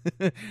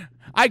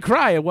 I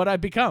cry at what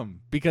I've become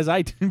because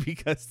I've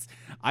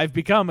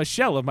become a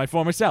shell of my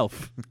former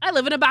self. I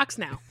live in a box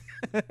now.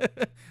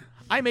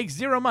 I make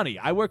zero money.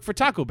 I work for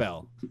Taco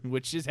Bell,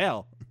 which is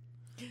hell.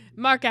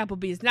 Mark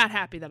Appleby's not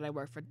happy that I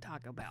work for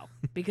Taco Bell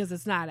because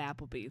it's not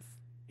Applebee's.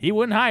 He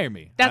wouldn't hire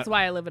me. That's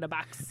why I live in a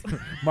box.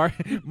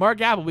 Mark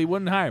Appleby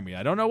wouldn't hire me.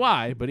 I don't know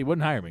why, but he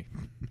wouldn't hire me.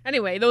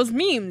 Anyway, those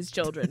memes,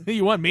 children.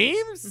 You want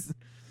memes?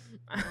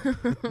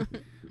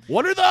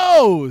 What are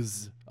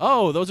those?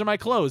 Oh, those are my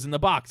clothes in the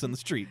box on the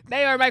street.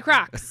 They are my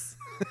Crocs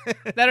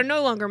that are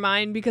no longer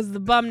mine because the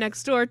bum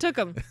next door took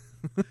them.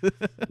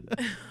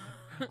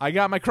 I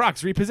got my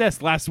Crocs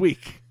repossessed last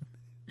week.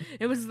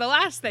 It was the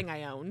last thing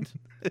I owned.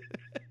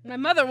 My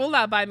mother will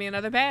not buy me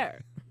another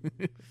pair.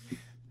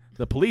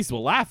 The police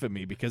will laugh at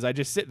me because I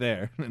just sit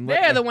there. And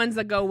They're the ones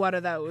that go, what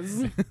are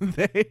those?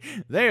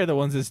 they are the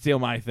ones that steal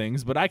my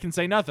things, but I can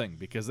say nothing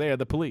because they are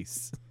the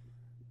police.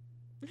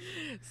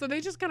 So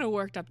they just kind of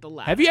worked up the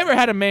ladder. Have you ever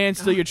had a man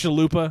steal your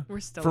chalupa We're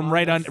still from on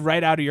right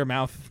this. out of your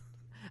mouth?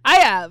 I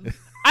have.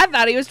 I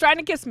thought he was trying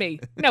to kiss me.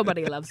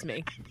 Nobody loves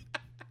me.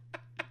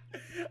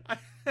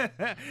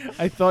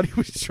 I thought he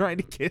was trying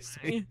to kiss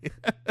me.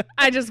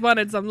 I just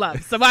wanted some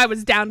love, so I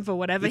was down for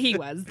whatever he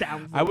was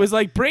down for. I was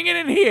like, bring it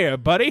in here,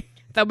 buddy.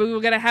 Thought we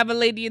were going to have a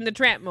Lady in the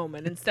Tramp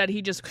moment. Instead,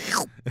 he just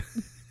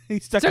He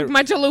stuck took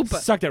my chalupa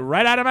sucked it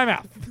right out of my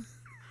mouth.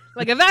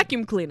 like a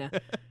vacuum cleaner.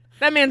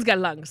 That man's got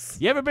lungs.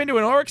 You ever been to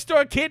an Oryx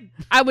store, kid?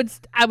 I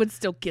would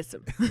still kiss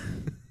him.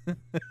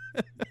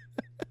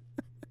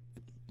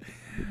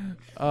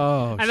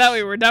 Oh, I thought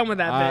we were done with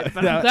that bit,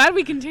 but I'm glad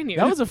we continued.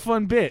 that was a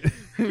fun bit.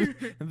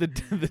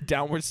 the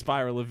downward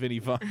spiral of Vinny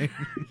Vine.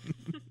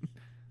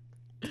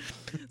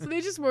 So they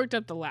just worked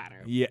up the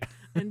ladder Yeah.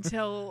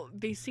 until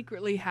they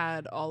secretly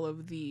had all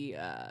of the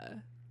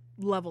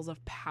levels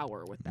of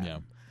power with them. Yeah.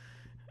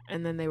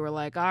 And then they were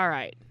like, all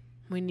right,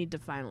 we need to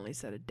finally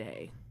set a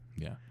day.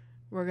 Yeah.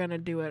 We're going to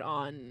do it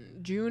on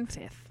June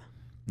 5th,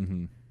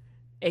 Mm-hmm.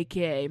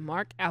 a.k.a.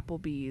 Mark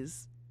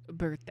Appleby's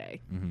birthday.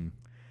 Mm-hmm.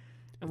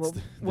 And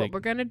what we're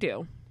going to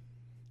do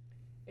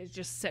is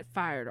just set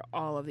fire to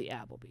all of the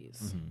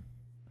Appleby's. Mm-hmm.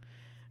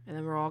 And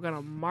then we're all going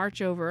to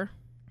march over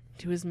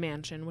to his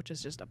mansion, which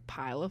is just a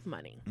pile of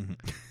money. Mm-hmm.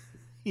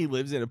 He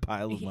lives in a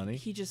pile of money.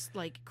 He just,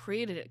 like,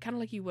 created it, kind of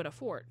like you would a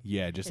fort.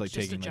 Yeah, just It's like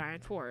just taking a like,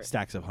 giant fort.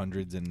 stacks of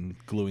hundreds and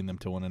gluing them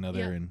to one another.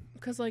 Yeah. And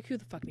Because, like, who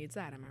the fuck needs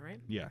that, am I right?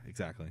 yeah,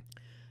 exactly.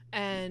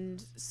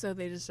 And so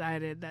they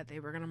decided that they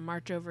were going to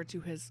march over to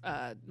his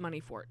money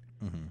fort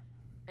Mm-hmm.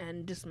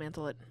 and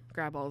dismantle it,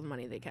 grab all the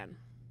money they can.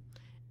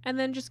 And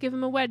then just give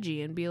him a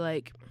wedgie and be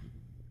like,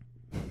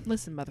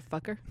 listen,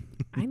 motherfucker,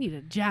 I need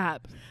a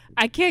job.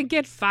 I can't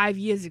get 5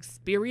 years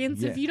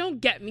experience if you don't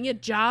get me a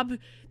job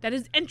that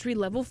is entry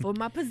level for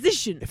my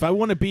position. If I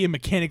want to be a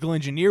mechanical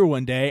engineer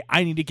one day,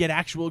 I need to get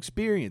actual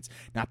experience,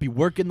 not be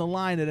working the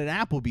line at an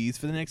Applebee's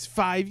for the next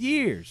 5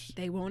 years.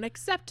 They won't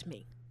accept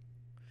me.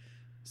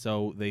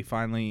 So they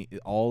finally,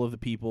 all of the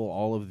people,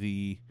 all of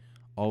the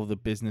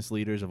business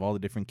leaders of all the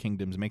different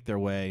kingdoms make their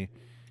way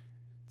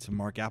to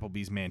Mark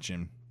Appleby's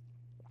mansion.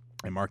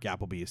 And Mark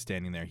Appleby is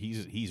standing there.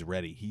 He's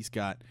ready. He's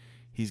got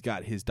his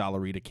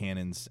Dollarita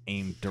cannons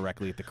aimed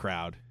directly at the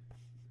crowd.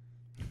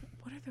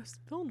 What are those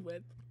filled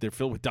with? They're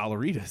filled with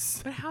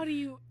Dollaritas. But how do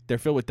you? They're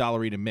filled with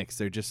Dollarita mix.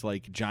 They're just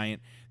like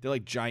giant. They're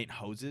like giant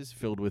hoses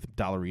filled with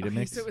Dollarita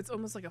mix. So it's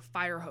almost like a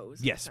fire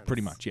hose. Yes,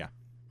 pretty much. Yeah.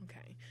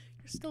 Okay.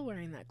 You're still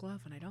wearing that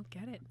glove, and I don't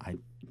get it. I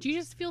Do you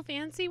just feel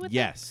fancy with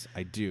Yes,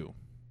 I do.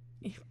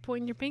 it? You're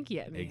pointing your pinky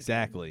at me.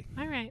 Exactly.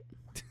 All right.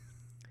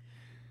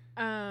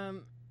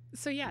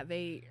 So yeah,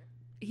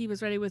 he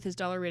was ready with his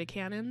Dollarita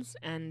cannons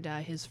and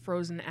his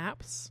frozen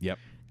apps. Yep.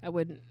 That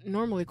would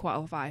normally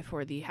qualify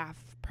for the half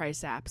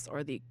price apps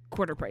or the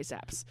quarter price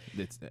apps.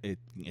 It's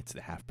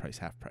the half price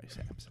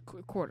apps.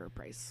 Quarter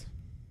price.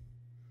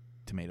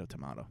 Tomato.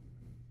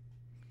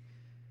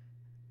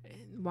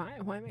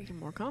 Why make it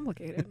more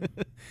complicated?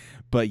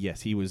 But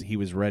yes, he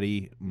was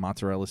ready.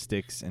 Mozzarella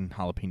sticks and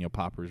jalapeno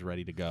poppers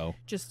ready to go.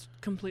 Just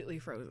completely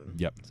frozen.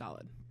 Yep.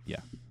 Solid. Yeah.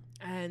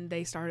 And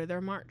they started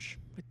their march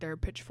with their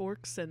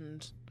pitchforks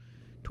and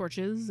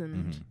torches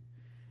and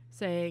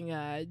saying,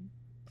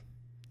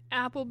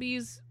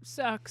 Applebee's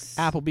sucks.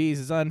 Applebee's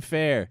is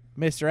unfair.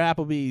 Mr.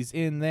 Applebee's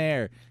in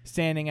there,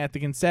 standing at the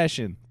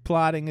concession,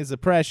 plotting his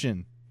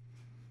oppression.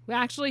 Well,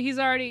 actually, he's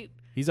already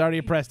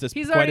oppressed us.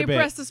 He's quite already a bit.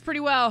 oppressed us pretty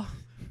well.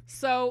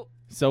 So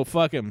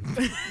Fuck him.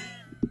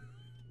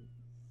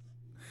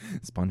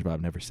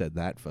 SpongeBob never said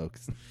that,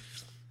 folks.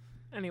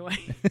 Anyway.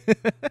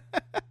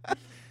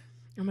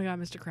 Oh my God,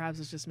 Mr. Krabs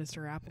is just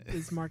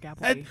is Mark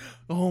Appleby.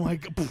 Oh my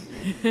God.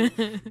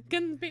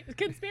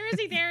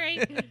 Conspiracy theory.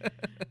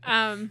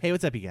 Hey,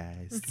 what's up, you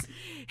guys?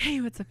 Hey,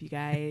 what's up, you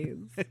guys?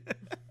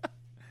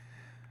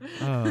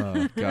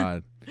 Oh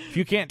God. If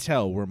you can't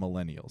tell, we're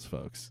millennials,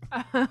 folks.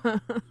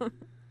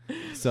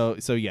 So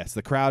yes,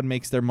 the crowd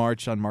makes their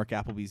march on Mark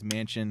Appleby's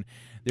mansion.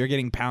 They're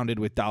getting pounded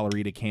with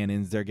Dollarita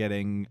cannons. They're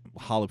getting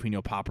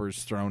jalapeno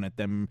poppers thrown at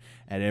them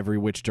at every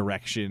which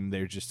direction.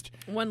 They're just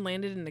One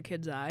landed in the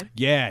kid's eye.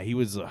 Yeah, he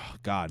was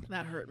God.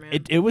 That hurt,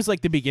 man. It was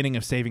like the beginning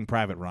of Saving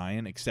Private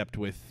Ryan, except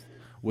with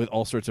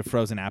all sorts of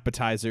frozen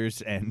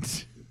appetizers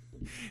and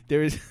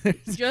there's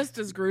just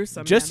as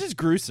gruesome. Just as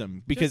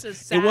gruesome because as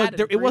sad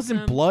it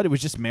wasn't blood. It was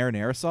just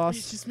marinara sauce.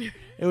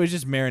 It was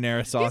just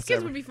marinara sauce. These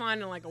kids would be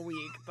fine in like a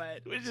week,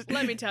 but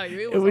let me tell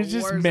you, it was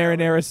just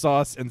marinara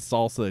sauce and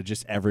salsa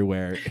just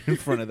everywhere in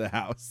front of the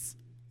house.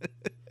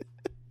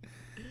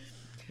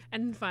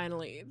 And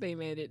finally, they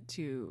made it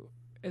to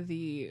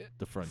the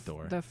front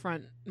door, the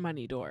front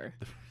money door.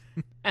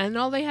 And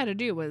all they had to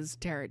do was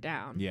tear it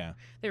down. Yeah.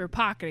 They were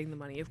pocketing the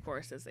money, of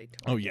course, as they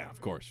told Oh, yeah,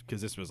 of course,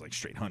 because this was like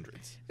straight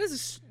hundreds. This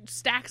is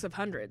stacks of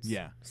hundreds.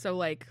 Yeah. So,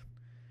 like,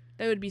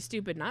 they would be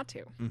stupid not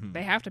to. Mm-hmm.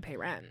 They have to pay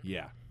rent.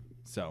 Yeah.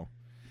 So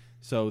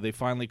they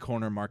finally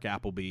corner Mark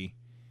Appleby.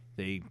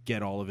 They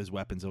get all of his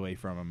weapons away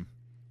from him.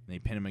 They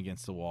pin him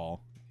against the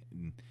wall.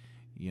 And,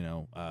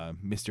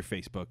 Mr.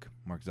 Facebook,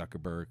 Mark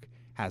Zuckerberg,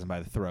 has him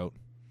by the throat.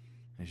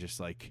 And it's just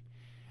like,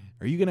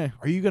 Are you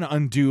gonna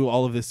undo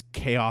all of this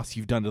chaos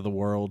you've done to the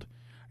world?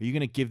 Are you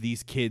gonna give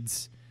these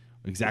kids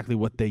exactly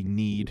what they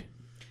need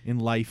in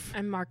life?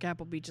 And Mark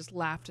Appleby just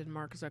laughed in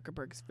Mark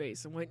Zuckerberg's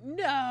face and went,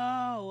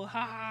 "No!" Ha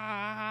ha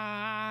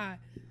ha.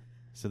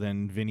 So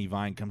then Vinny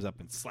Vine comes up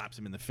and slaps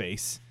him in the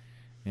face,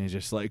 and he's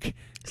just like,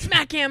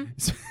 "Smack him!"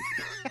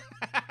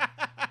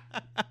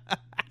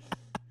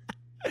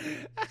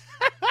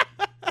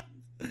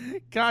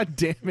 God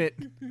damn it!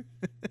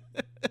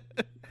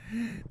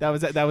 That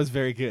was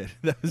very good.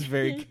 That was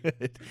very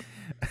good.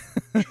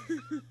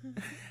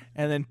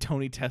 And then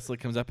Tony Tesla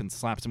comes up and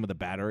slaps him with a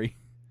battery.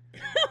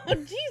 Oh,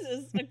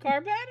 Jesus, a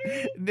car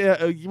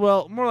battery?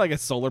 Well, more like a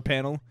solar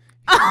panel.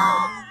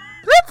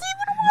 That's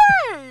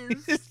even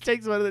worse. He just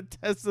takes one of the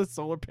Tesla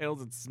solar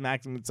panels and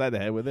smacks him inside the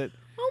head with it.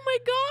 Oh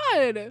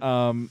my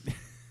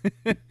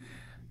God.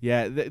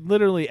 Yeah,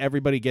 literally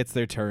everybody gets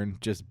their turn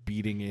just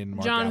beating in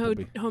Mark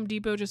Appleby. Home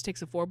Depot just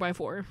takes a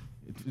 4x4.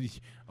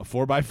 A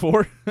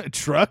 4x4? A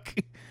truck?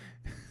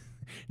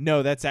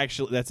 No, that's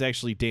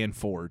actually Dan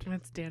Ford.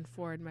 That's Dan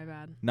Ford, my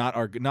bad. Not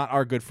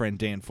our good friend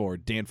Dan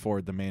Ford. Dan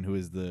Ford, the man who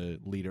is the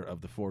leader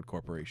of the Ford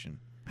Corporation.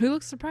 Who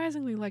looks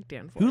surprisingly like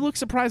Dan Ford. Who looks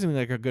surprisingly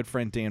like our good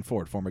friend Dan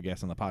Ford, former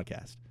guest on the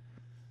podcast.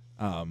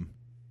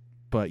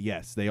 But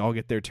yes, they all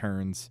get their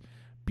turns,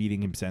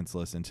 beating him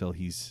senseless until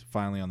he's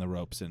finally on the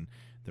ropes, and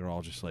they're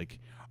all just like,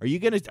 Are you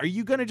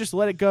gonna just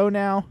let it go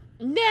now?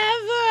 Never.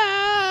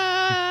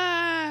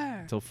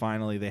 Until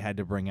finally they had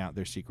to bring out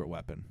their secret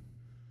weapon.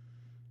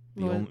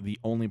 The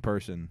only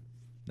person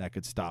that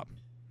could stop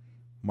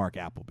Mark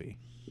Appleby.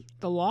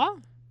 The law?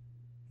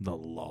 The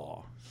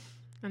law.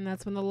 And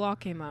that's when the law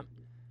came up.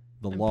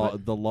 The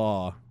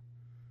law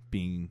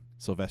being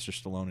Sylvester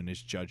Stallone in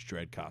his Judge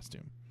Dredd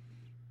costume.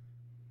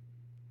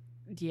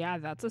 Yeah,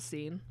 that's a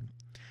scene.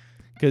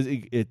 Because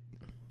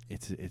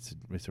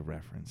it's a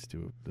reference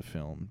to the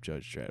film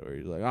Judge Dredd, where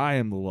he's like, "I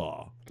am the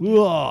law."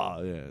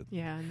 Yeah.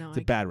 Yeah, no, it's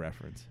a bad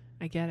reference.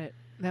 I get it.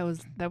 That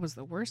was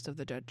the worst of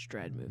the Judge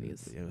Dredd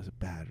movies. It was a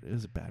bad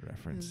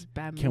reference. It was a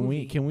bad Can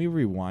movie. we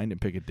rewind and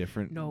pick a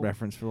different No.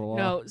 reference for the law?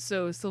 No,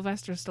 so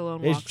Sylvester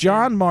Stallone It's walks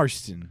John in.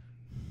 Marston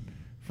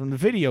From the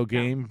video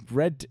game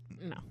Red.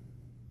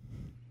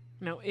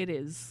 No, it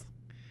is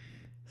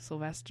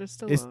Sylvester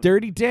Stallone. It's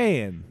Dirty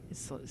Dan.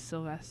 It's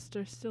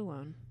Sylvester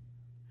Stallone,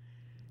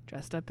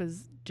 dressed up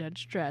as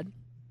Judge Dredd,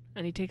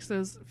 and he takes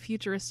those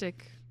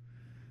futuristic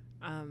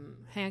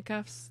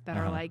handcuffs that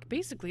are like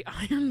basically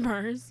iron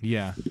bars.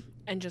 Yeah.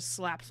 And just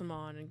slaps them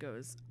on and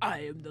goes, "I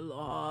am the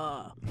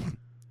law."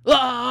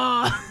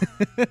 Law.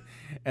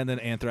 And then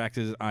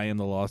Anthrax's "I Am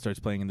the Law" starts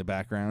playing in the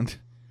background.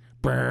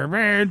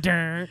 And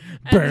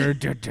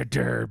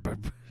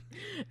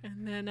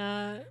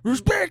then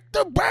respect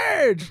the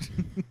badge.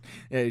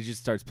 Yeah, he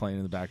just starts playing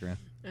in the background.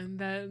 And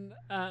then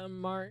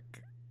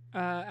Mark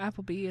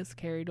Appleby is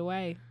carried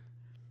away.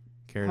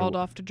 Hauled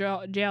off to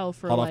jail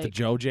for off to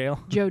Joe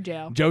jail. Joe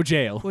jail. Joe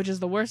jail. Which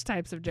is the worst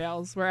types of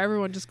jails where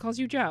everyone just calls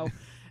you Joe.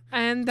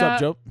 And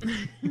what's up, Joe?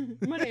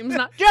 My name's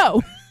not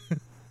Joe.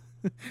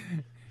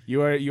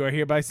 You are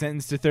hereby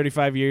sentenced to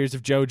 35 years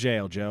of Joe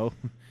jail, Joe.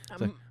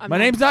 My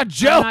name's not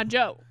Joe. I'm not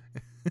Joe.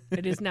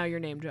 It is now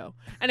your name, Joe.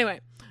 Anyway,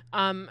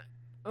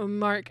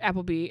 Mark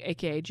Appleby,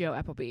 aka Joe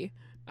Appleby,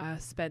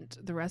 spent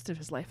the rest of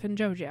his life in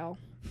Joe jail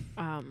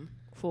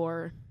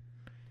for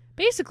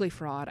basically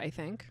fraud, I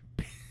think.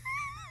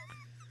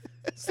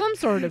 Some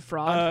sort of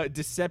fraud.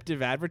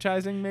 Deceptive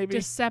advertising, maybe?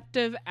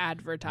 Deceptive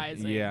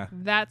advertising. Yeah.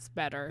 That's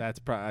better.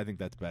 I think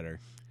that's better.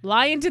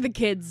 Lying to the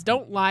kids.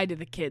 Don't lie to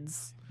the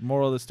kids.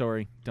 Moral of the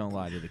story, don't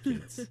lie to the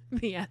kids.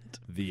 The end.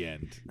 The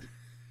end.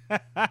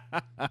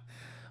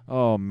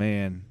 Oh,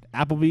 man.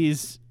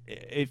 Applebee's,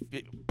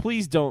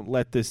 please don't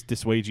let this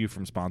dissuade you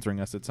from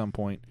sponsoring us at some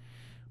point.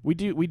 We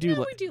do like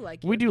you.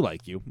 We do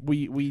like you.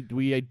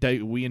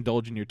 We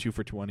indulge in your 2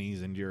 for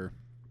 $20s and your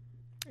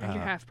your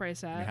half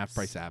price apps. Your half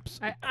price apps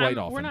quite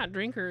often. We're not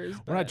drinkers.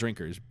 We're not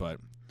drinkers, but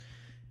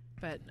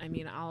I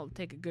mean, I'll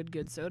take a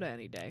good soda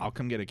any day. I'll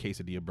come get a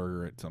quesadilla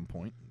burger at some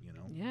point. You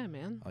know. Yeah,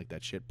 man. I like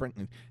that shit.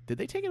 Brent, did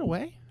they take it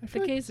away?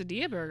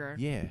 Quesadilla burger.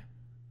 Yeah,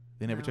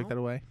 they never took that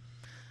away.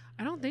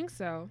 I don't think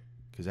so.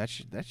 Because that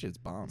shit's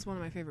bomb. It's one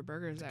of my favorite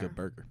burgers. It's a good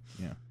burger.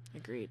 Yeah.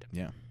 Agreed.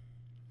 Yeah.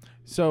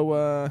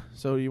 So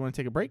you want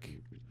to take a break?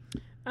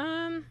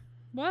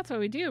 Well, that's what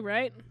we do,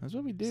 right? That's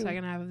what we do.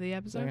 Second half of the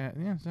episode.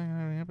 Second half of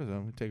the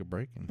episode. We take a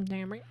break.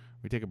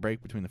 We take a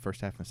break between the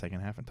first half and the second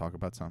half and talk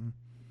about something.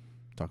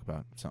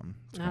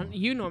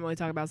 You normally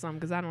talk about something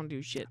because I don't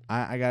do shit.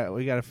 I got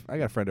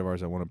a friend of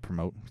ours I want to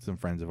promote. Some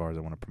friends of ours I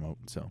want to promote.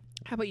 So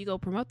how about you go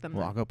promote them?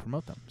 Well, then? I'll go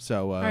promote them.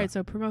 So all right,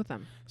 so promote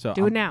them. So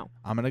do it now.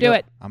 I'm gonna do go.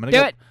 it. I'm gonna do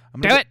go. it.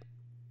 I'm do gonna it.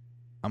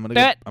 I'm gonna do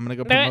go. it. I'm gonna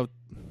go do promote.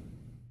 It.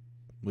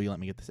 Will you let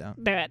me get this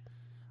out? Do it.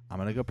 I'm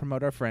gonna go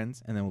promote our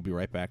friends, and then we'll be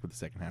right back with the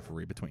second half of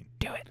Read Between.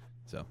 Do it.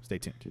 So stay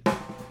tuned.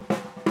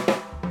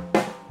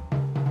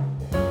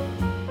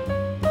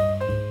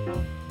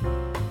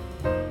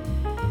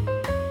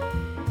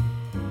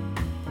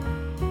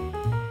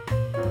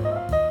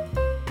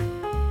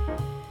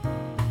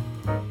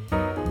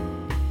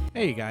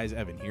 Hey guys,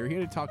 Evan here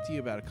to talk to you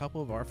about a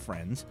couple of our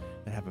friends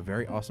that have a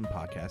very awesome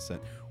podcast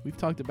that we've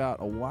talked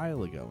about a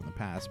while ago in the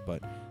past,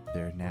 but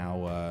they're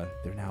now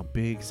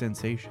big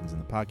sensations in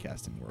the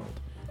podcasting world,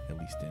 at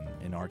least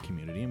in our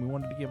community, and we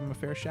wanted to give them a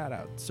fair shout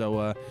out.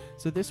 So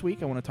this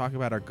week I want to talk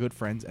about our good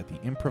friends at the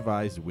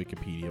Improvised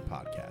Wikipedia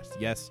podcast.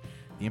 Yes,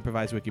 the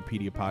Improvised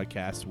Wikipedia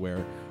podcast,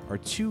 where our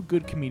two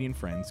good comedian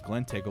friends,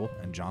 Glenn Tiggle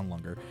and John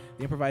Lunger,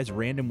 they improvise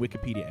random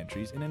Wikipedia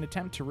entries in an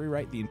attempt to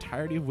rewrite the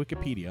entirety of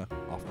Wikipedia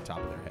off the top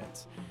of their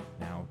heads.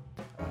 Now,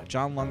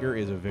 John Lunger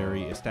is a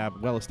very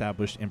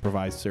well-established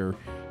improviser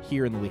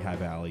here in the Lehigh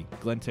Valley.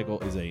 Glenn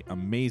Tiggle is an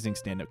amazing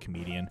stand-up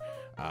comedian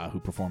who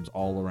performs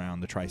all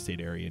around the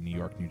tri-state area, New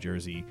York, New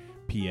Jersey,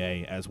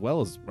 PA, as well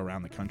as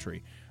around the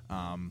country.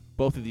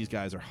 Both of these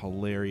guys are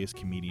hilarious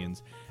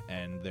comedians,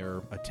 and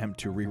their attempt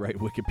to rewrite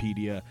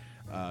Wikipedia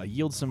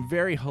yields some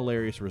very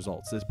hilarious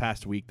results. This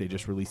past week, they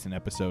just released an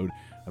episode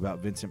about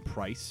Vincent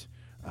Price.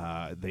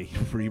 They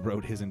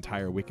rewrote his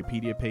entire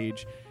Wikipedia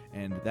page,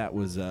 and that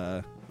was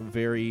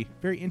very,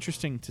 very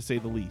interesting, to say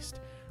the least.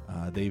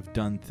 They've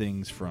done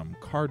things from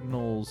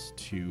Cardinals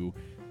to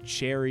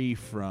Cherry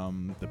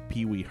from the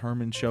Pee Wee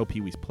Herman show,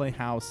 Pee Wee's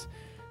Playhouse.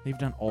 They've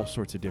done all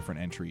sorts of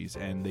different entries,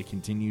 and they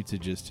continue to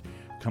just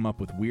come up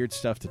with weird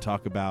stuff to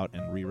talk about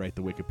and rewrite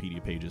the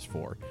Wikipedia pages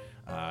for.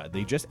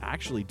 They just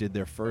actually did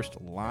their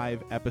first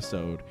live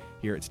episode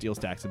here at Steel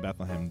Stacks in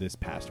Bethlehem this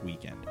past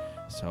weekend.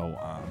 So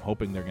I'm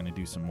hoping they're going to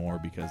do some more,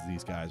 because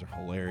these guys are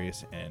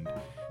hilarious and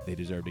they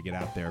deserve to get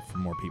out there for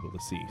more people to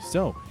see.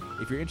 So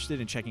if you're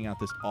interested in checking out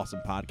this awesome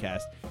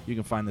podcast, you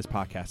can find this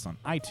podcast on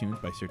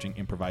iTunes by searching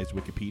Improvised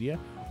Wikipedia,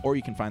 or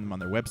you can find them on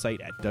their website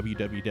at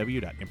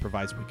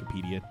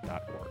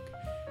www.improvisedwikipedia.org.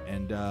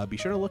 And be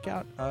sure to look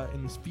out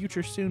in the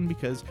future soon,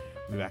 because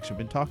we've actually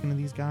been talking to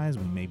these guys.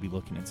 We may be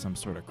looking at some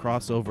sort of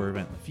crossover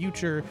event in the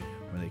future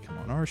where they come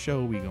on our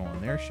show, we go on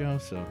their show.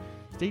 So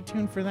stay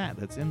tuned for that.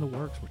 That's in the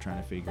works. We're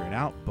trying to figure it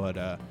out. But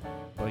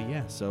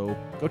yeah, so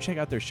go check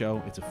out their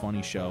show. It's a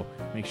funny show.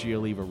 Make sure you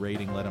leave a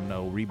rating. Let them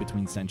know Read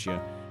Between sent you.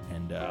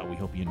 And we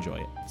hope you enjoy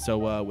it.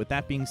 So with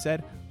that being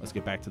said, let's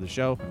get back to the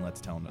show and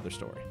let's tell another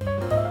story.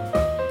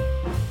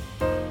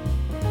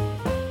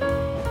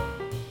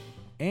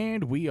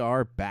 And we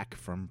are back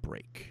from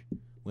break.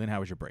 Lynn, how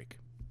was your break?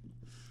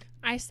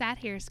 I sat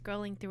here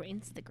scrolling through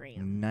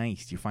Instagram.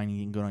 Nice. You find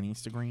anything good on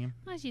Instagram?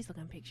 I was just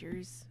looking at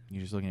pictures.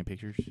 You're just looking at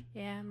pictures?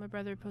 Yeah, my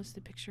brother posted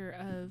a picture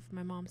of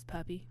my mom's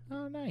puppy.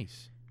 Oh,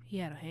 nice. He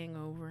had a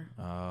hangover.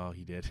 Oh,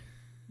 he did.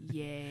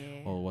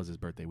 Yeah. Well, it was his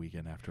birthday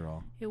weekend after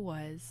all. It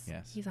was.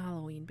 Yes. He's a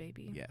Halloween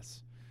baby.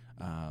 Yes.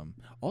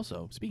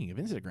 Also, speaking of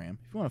Instagram,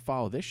 if you want to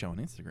follow this show on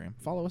Instagram,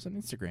 follow us on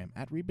Instagram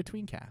at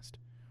ReadBetweenCast.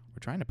 We're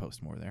trying to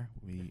post more there.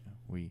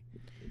 We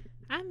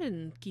I've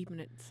been keeping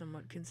it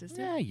somewhat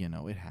consistent.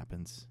 Yeah, it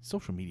happens.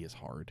 Social media is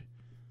hard.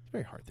 It's a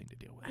very hard thing to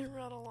deal with.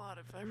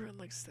 I run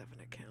like 7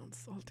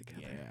 accounts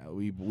altogether. Yeah,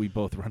 we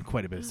both run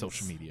quite a bit of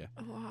social media.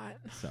 A lot.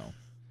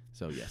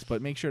 So yes,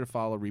 but make sure to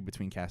follow Read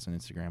Between Cast on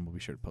Instagram. We'll be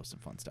sure to post some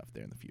fun stuff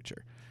there in the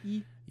future.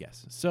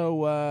 Yes.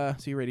 So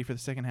you ready for the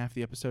second half of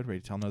the episode? Ready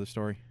to tell another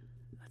story?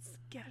 Let's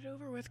get it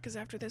over with, because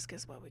after this,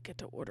 guess what? We get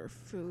to order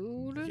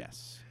food.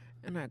 Yes.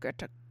 And I get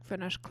to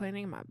finish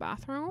cleaning my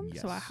bathroom,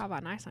 so I Yes. have a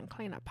nice and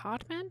clean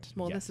apartment.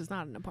 Well, Yes. this is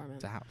not an apartment.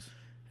 It's a house.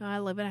 I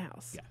live in a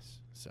house. Yes.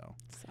 So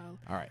So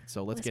all right,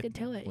 so let's get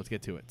to it. Let's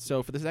get to it.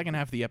 So for the second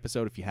half of the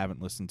episode, if you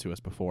haven't listened to us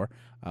before,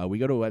 we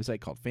go to a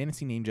website called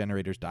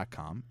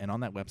FantasyNameGenerators.com, and on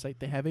that website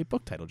they have a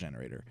book title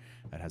generator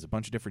that has a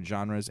bunch of different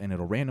genres, and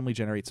it'll randomly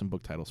generate some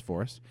book titles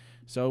for us.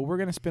 So we're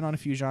gonna spin on a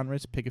few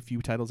genres, pick a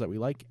few titles that we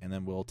like, and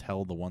then we'll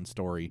tell the one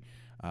story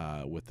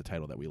with the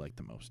title that we like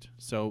the most.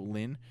 So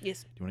Lynn,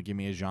 Yes. do you want to give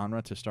me a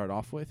genre to start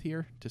off with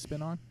here to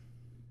spin on?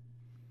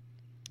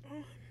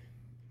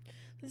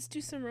 Let's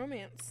do some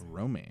romance.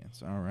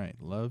 Romance. All right.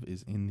 Love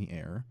is in the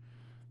air.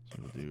 So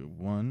we'll do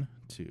 1,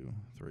 2,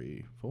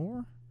 3,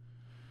 4.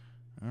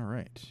 All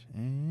right.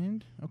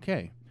 And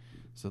okay.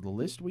 So the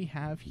list we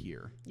have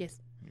here.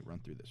 Yes. Let me run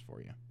through this for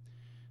you.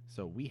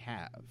 So we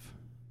have.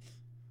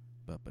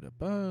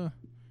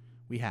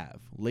 We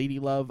have Lady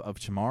Love of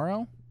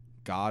Tomorrow,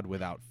 God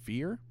Without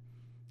Fear,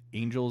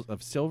 Angels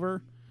of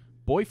Silver,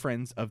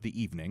 Boyfriends of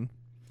the Evening,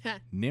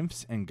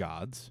 Nymphs and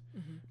Gods,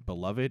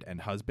 Beloved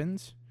and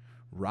Husbands,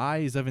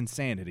 Rise of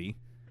Insanity.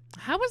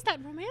 How was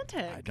that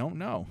romantic? I don't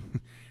know.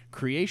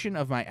 Creation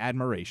of My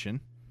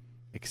Admiration,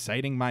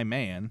 Exciting My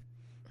Man,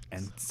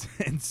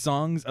 and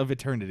Songs of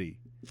Eternity.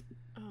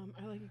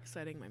 I like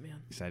Exciting My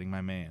Man. Exciting My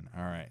Man.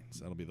 All right,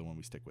 so that'll be the one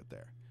we stick with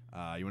there.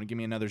 You want to give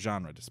me another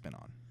genre to spin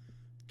on?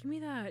 Give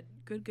me that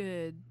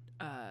good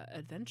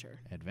adventure.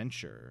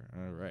 Adventure.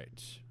 All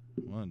right.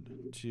 1,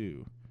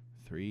 2,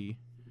 3,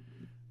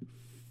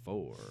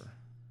 4.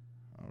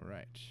 All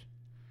right.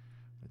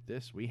 With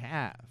this, we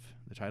have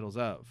the titles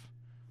of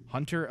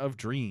Hunter of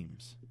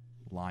Dreams,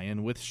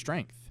 Lion with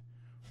Strength,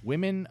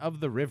 Women of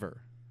the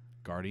River,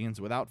 Guardians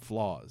Without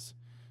Flaws,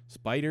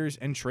 Spiders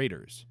and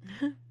Traitors,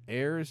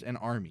 Heirs and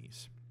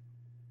Armies.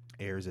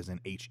 Heirs as in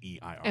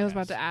H-E-I-R-S. I was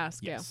about to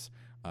ask, Yes.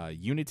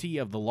 Unity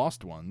of the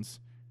Lost Ones,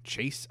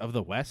 Chase of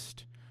the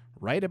West,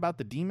 Write About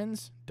the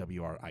Demons,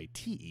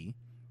 W-R-I-T-E,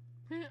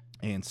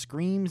 and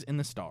Screams in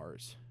the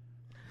Stars.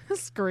 yeah.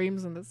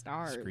 Screams in the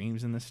Stars.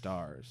 Screams in the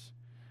Stars.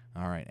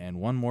 All right, and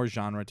one more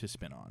genre to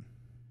spin on.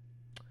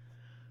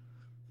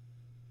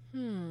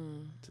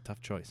 It's a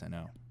tough choice, I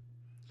know.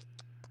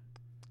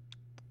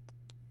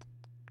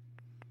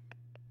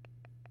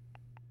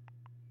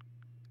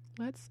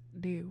 Let's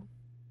do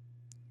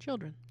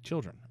children.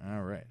 Children.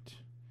 All right.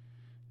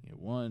 Yeah,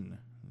 1.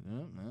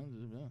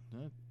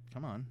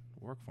 Come on,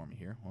 work for me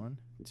here. 1,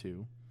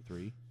 2,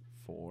 3,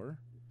 4.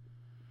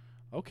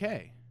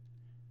 Okay.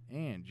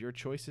 And your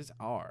choices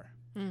are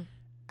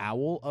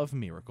Owl of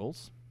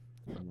Miracles,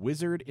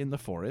 Wizard in the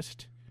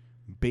Forest,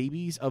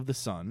 Babies of the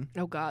Sun,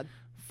 Oh, God.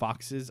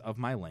 Foxes of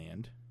My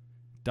Land,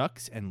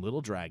 Ducks and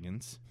Little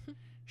Dragons,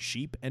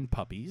 Sheep and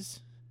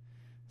Puppies,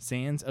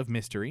 Sands of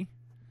Mystery,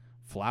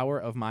 Flower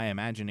of My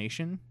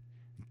Imagination,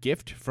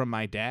 Gift from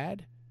My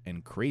Dad,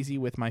 and Crazy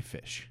with My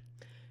Fish.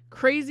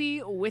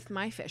 Crazy with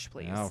My Fish,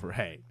 please. All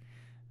right.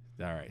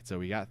 All right, so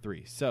we got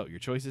 3. So your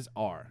choices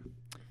are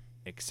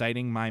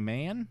Exciting My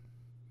Man,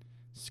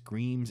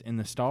 Screams in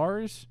the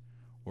Stars,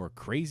 or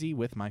Crazy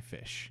with My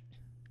Fish.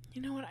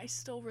 You know what? I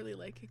still really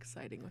like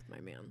Exciting with My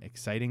Man.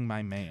 Exciting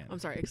My Man. I'm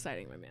sorry,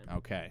 Exciting My Man.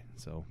 Okay,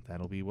 so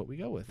that'll be what we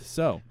go with.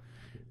 So,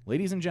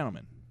 ladies and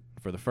gentlemen,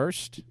 for the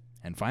first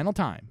and final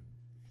time,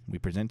 we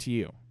present to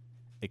you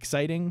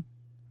Exciting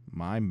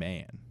My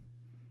Man.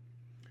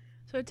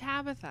 So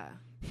Tabitha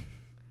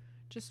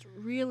just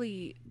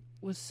really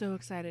was so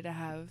excited to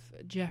have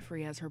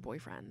Jeffrey as her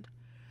boyfriend.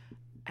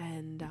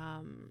 And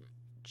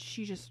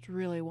she just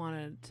really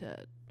wanted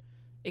to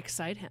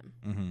excite him.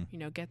 Mm-hmm. You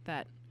know, get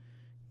that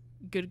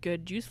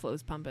good juice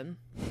flows pumping.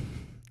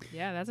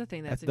 Yeah, that's a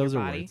thing that's in Those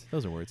your are body. words.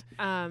 Those are words.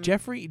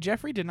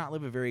 Jeffrey did not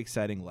live a very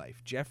exciting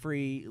life.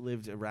 Jeffrey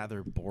lived a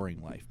rather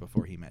boring life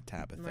before he met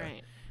Tabitha.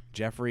 Right.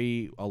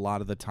 Jeffrey, a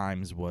lot of the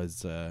times,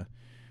 was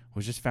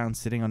just found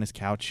sitting on his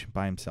couch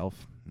by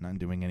himself, not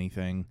doing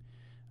anything.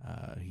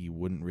 He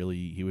wouldn't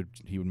really. He would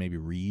maybe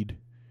read.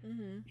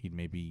 Mm-hmm. He'd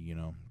maybe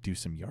do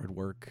some yard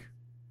work.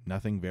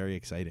 Nothing very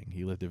exciting.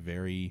 He lived a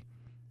very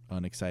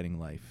unexciting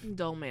life.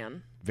 Dull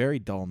man. Very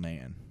dull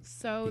man.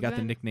 So He got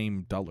the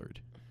nickname Dullard.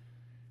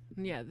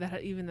 Yeah,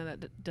 that even though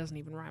that doesn't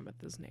even rhyme with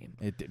his name.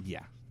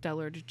 Yeah.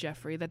 Dullard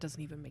Jeffrey. That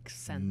doesn't even make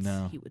sense.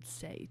 No. He would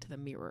say to the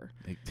mirror,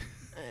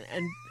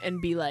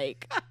 and be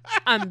like,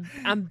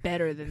 "I'm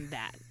better than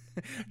that."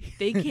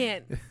 They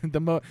can't.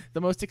 The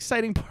most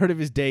exciting part of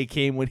his day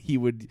came when he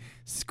would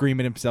scream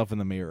at himself in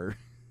the mirror.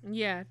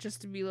 Yeah,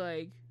 just to be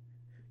like,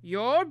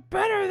 "You're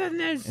better than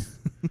this.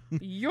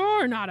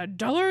 You're not a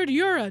dullard.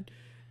 You're a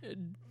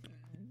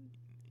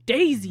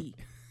daisy.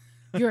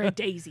 You're a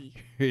daisy."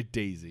 You're a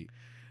daisy.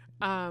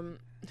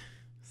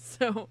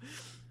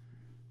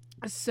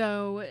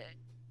 So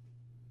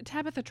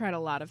Tabitha tried a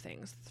lot of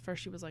things.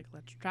 First, she was like,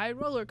 "Let's try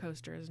roller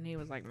coasters," and he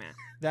was like, "Nah."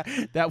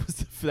 That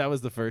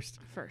was the first.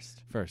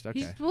 First,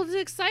 Okay. Well, to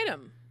excite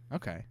him.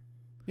 Okay.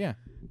 Yeah.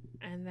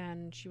 And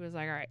then she was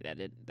like, "All right, that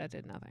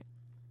did nothing."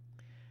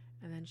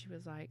 And then she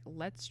was like,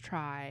 "Let's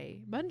try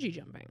bungee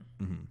jumping."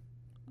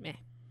 Mm-hmm.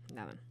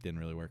 Nothing. Didn't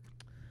really work.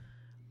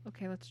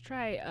 Okay, let's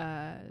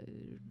try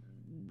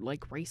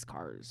like race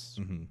cars.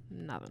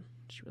 Mm-hmm. Nothing.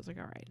 She was like,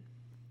 "All right."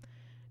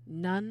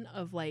 None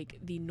of like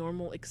the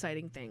normal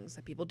exciting things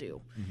that people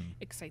do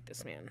excite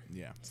this man.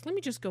 Yeah. So let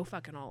me just go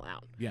fucking all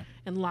out. Yeah.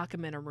 And lock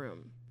him in a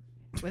room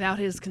without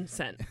his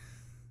consent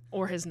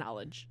or his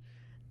knowledge.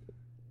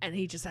 And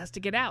he just has to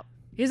get out.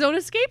 His own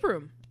escape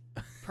room.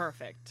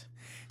 Perfect.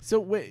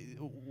 So,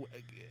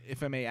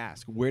 if I may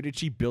ask, where did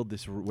she build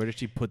this? Where did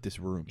she put this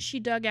room? She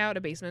dug out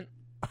a basement.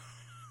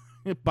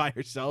 By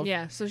herself?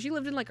 Yeah, so she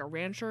lived in like a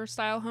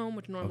rancher-style home,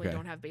 which normally Okay.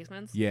 don't have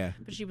basements. Yeah.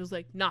 But she was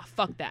like, "Nah,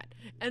 fuck that,"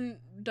 and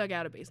dug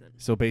out a basement.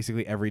 So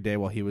basically, every day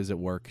while he was at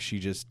work, she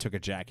just took a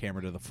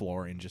jackhammer to the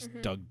floor and just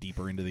dug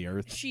deeper into the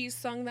earth. She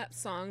sung that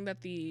song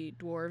that the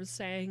dwarves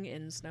sang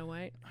in Snow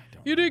White. I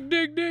don't You dig,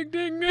 dig, dig,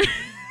 dig, dig.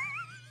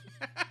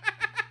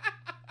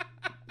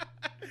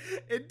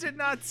 It did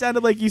not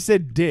sound like you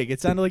said dig.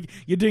 It sounded like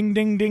you ding,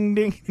 ding, ding,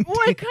 ding. Well,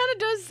 it kind of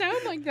does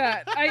sound like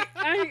that.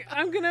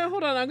 I'm gonna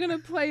hold on. I'm gonna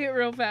play it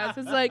real fast.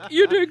 It's like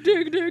you dig,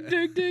 dig, dig,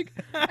 dig, dig.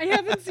 I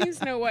haven't seen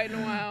Snow White in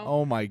a while.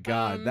 Oh my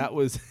God, that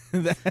was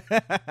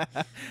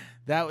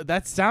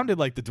that sounded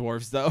like the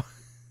dwarves though.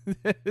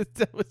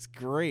 That was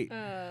great.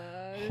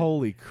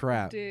 Holy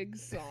crap! Dig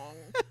song.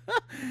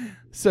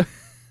 So,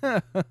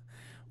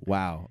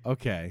 wow.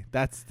 Okay,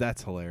 that's I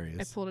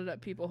hilarious. pulled it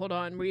up. People, hold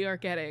on. We are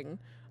getting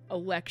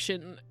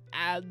election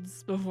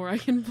ads before I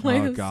can play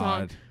Oh this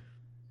God.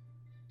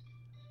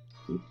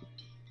 song.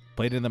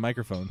 Play it in the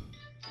microphone.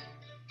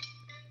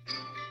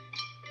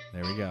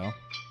 There we go.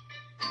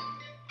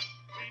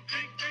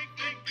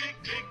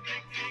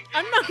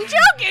 I'm not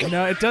joking.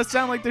 No, it does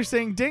sound like they're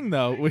saying ding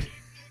though.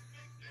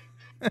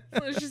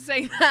 Let's just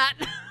say that.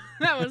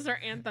 That was her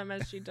anthem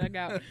as she dug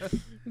out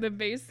the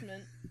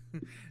basement.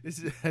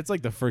 That's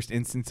like the first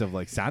instance of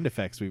like sound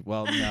effects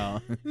well,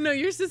 no. No,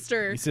 your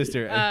sister. Your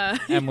sister,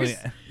 Emily.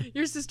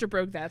 Your sister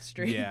broke that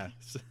streak. Yeah.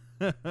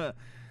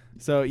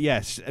 So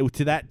yes,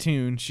 to that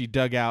tune, she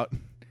dug out.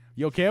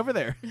 You okay over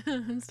there?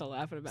 I'm still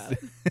laughing about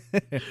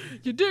it.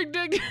 You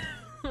dig.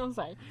 I'm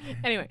sorry.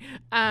 Anyway,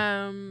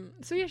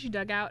 so yeah, she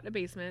dug out a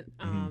basement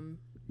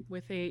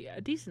with a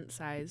decent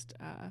sized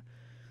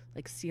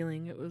like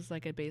ceiling. It was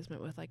like a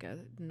basement with like a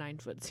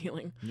 9-foot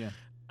ceiling. Yeah.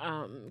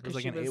 It was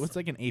like it was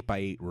like an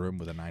 8x8 room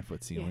with a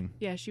 9-foot ceiling.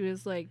 Yeah, she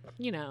was like,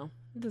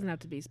 it doesn't have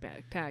to be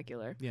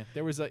spectacular. Yeah,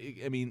 there was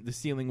the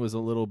ceiling was a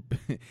little,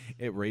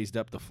 it raised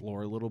up the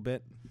floor a little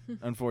bit,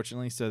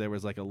 unfortunately. So there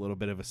was like a little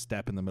bit of a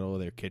step in the middle of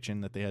their kitchen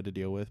that they had to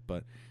deal with.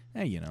 But,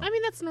 I mean,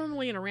 that's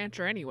normally in a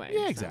rancher anyway.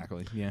 Yeah, so.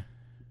 exactly. Yeah.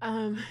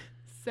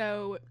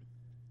 So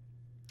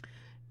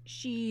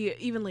she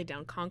even laid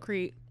down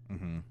concrete,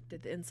 Mm-hmm.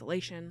 did the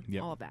insulation,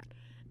 Yep. all of that.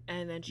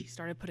 And then she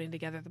started putting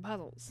together the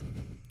puzzles.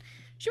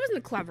 She wasn't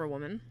a clever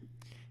woman.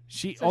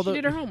 She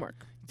did her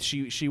homework.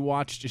 She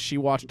watched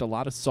a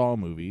lot of Saw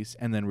movies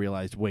and then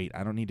realized, wait,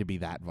 I don't need to be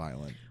that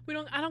violent.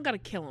 I don't gotta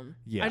kill him.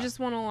 Yeah. I just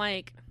want to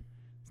like.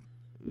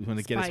 Want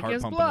to get his spike heart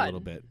his pumping blood. a little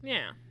bit.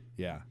 Yeah.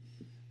 Yeah.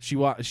 She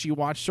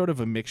watched sort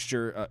of a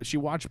mixture. She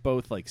watched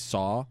both like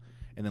Saw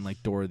and then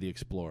like Dora the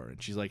Explorer,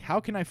 and she's like, how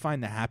can I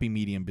find the happy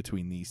medium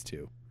between these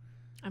two?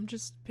 I'm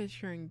just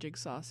picturing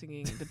Jigsaw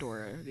singing the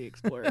Dora the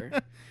Explorer.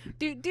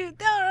 Do do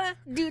Dora,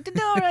 do do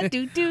Dora,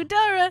 do do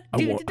Dora,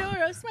 do do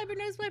Dora, swiper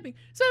no swiping,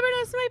 swiper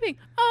no swiping.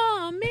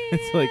 Oh man!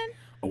 It's like,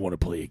 I want to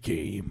play a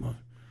game.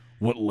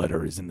 What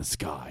letter is in the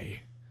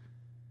sky?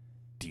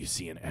 Do you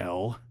see an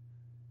L?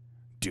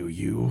 Do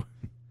you?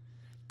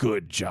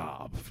 Good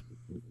job.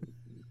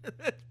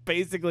 That's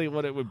basically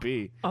what it would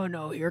be. Oh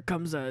no! Here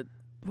comes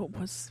what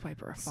was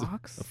Swiper? A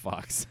fox? A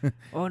fox.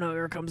 Oh no!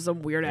 Here comes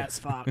some weird ass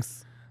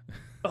fox.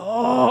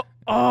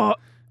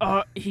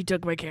 He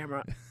took my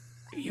camera.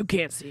 You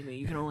can't see me.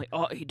 You can only.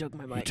 Oh, he took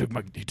my mic.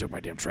 He took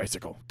my damn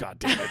tricycle. God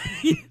damn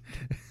it.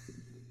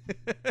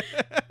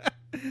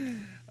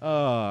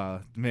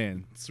 Oh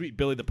man, sweet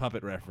Billy the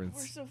Puppet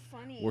reference.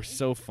 We're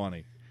so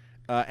funny.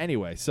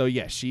 Anyway, so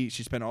yeah, she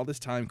spent all this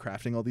time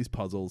crafting all these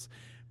puzzles,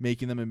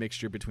 making them a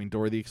mixture between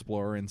Dora the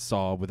Explorer and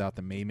Saw without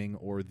the maiming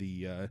or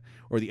the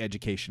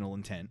educational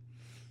intent.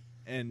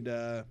 And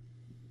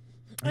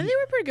And they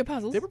were pretty good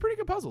puzzles. They were pretty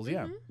good puzzles,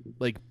 yeah.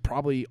 Like,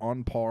 probably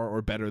on par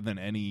or better than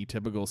any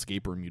typical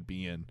escape room you'd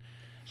be in.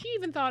 She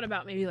even thought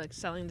about maybe, like,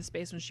 selling the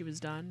space when she was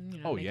done.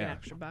 You know, make an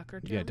extra buck or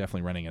two. Yeah,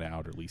 definitely renting it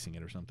out or leasing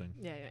it or something.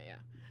 Yeah.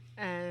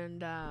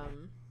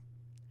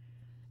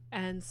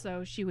 And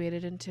so she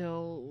waited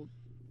until,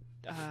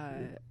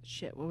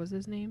 what was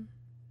his name?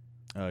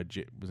 Was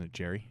it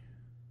Jerry?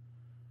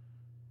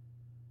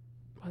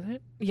 Was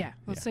it? Yeah,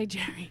 let's say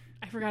Jerry.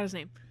 I forgot his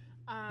name.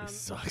 It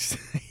sucks.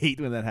 I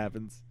hate when that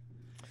happens.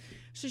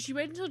 So she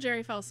waited until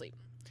Jerry fell asleep.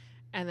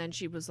 And then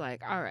she was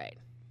like, all right,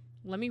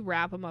 let me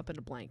wrap him up in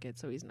a blanket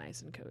so he's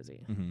nice and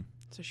cozy. Mm-hmm.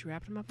 So she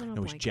wrapped him up in a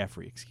blanket. It was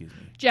Jeffrey, excuse me.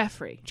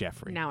 Jeffrey.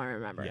 Now I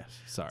remember. Yes,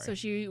 sorry. So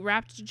she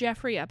wrapped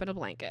Jeffrey up in a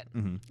blanket,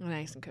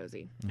 nice and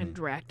cozy, and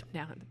dragged him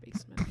down in the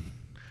basement.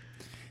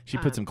 She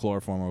put some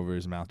chloroform over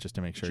his mouth just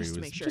to make sure he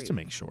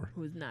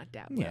was knocked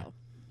out well.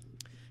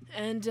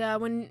 And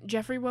when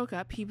Jeffrey woke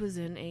up, he was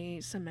in a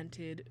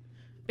cemented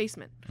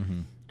basement.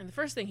 Mm-hmm. And the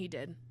first thing he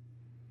did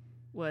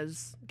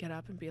was get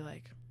up and be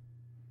like,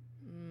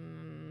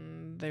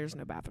 there's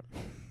no bathroom.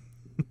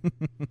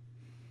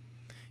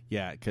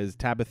 Yeah, because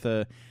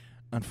Tabitha,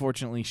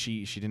 unfortunately,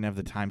 she didn't have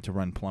the time to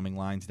run plumbing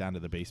lines down to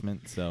the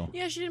basement. So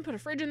yeah, she didn't put a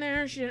fridge in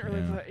there. She didn't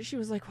really put. She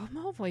was like, well,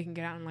 hopefully you can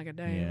get out in like a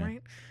day,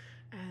 right?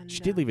 And she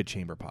did leave a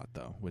chamber pot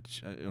though,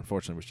 which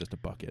unfortunately was just a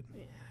bucket.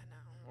 Yeah, I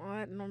know. Well,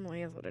 that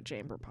normally is what a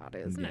chamber pot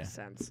is in a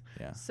sense.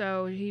 Yeah.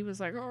 So he was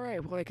like, all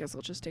right, well, I guess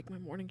I'll just take my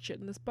morning shit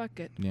in this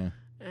bucket. Yeah.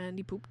 And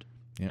he pooped.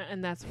 Yeah.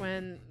 And that's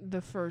when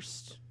the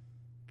first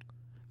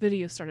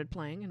video started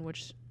playing, in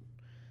which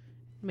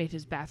made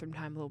his bathroom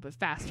time a little bit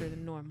faster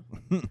than normal.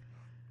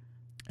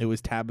 It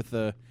was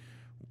Tabitha.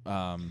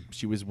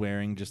 She was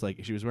wearing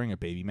a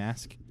baby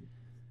mask.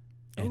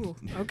 Oh,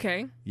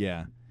 okay.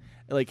 Yeah.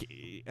 Like,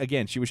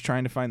 again, she was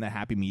trying to find the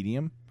happy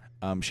medium.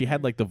 She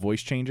had like the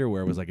voice changer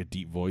where it was like a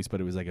deep voice,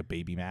 but it was like a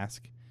baby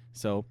mask.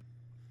 So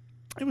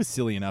it was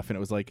silly enough, and it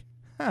was like,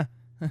 huh,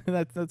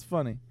 that's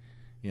funny,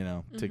 you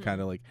know, to kind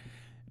of like.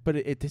 But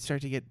it did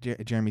start to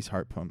get Jeremy's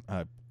heart pump.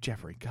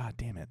 Jeffrey, God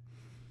damn it.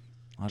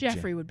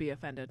 Jeffrey would be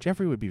offended.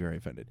 Jeffrey would be very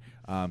offended.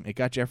 It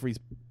got Jeffrey's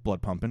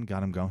blood pumping,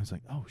 got him going. He's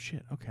like, oh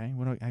shit, okay,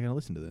 I gotta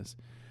listen to this.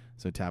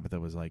 So Tabitha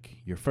was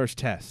like, your first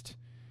test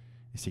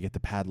is to get the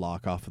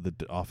padlock off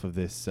of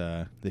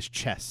this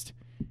chest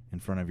in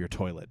front of your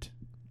toilet,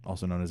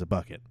 also known as a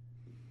bucket.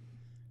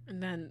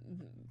 And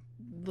then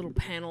little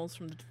panels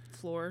from the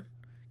floor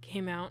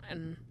came out,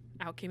 and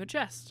out came a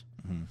chest.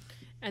 Mm-hmm.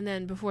 And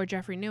then before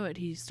Jeffrey knew it,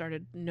 he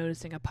started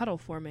noticing a puddle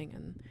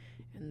forming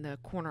in the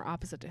corner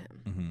opposite to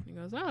him. Mm-hmm. He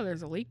goes, oh,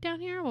 there's a leak down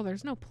here? Well,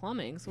 there's no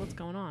plumbing, so what's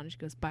going on? And she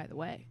goes, by the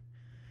way,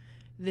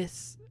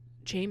 this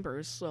chamber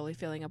is slowly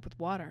filling up with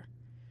water.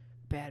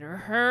 Better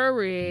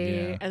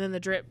hurry. Yeah. And then the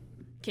drip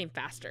came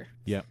faster.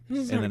 Yep.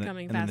 and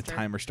then the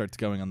timer starts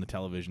going on the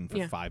television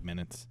for 5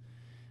 minutes.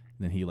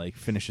 And then he like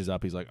finishes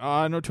up. He's like,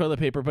 oh, no toilet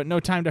paper, but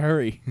no time to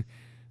hurry.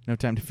 No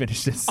time to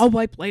finish this. I'll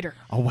wipe later.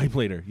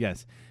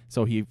 Yes.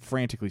 So he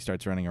frantically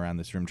starts running around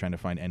this room trying to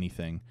find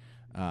anything.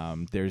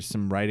 There's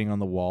some writing on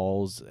the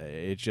walls.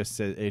 It just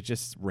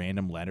says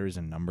random letters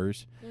and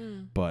numbers.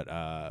 But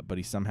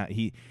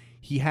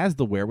he has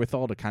the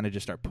wherewithal to kind of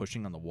just start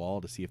pushing on the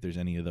wall to see if there's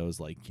any of those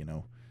like, you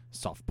know,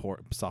 soft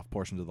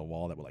portions of the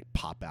wall that would like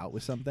pop out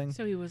with something.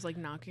 So he was like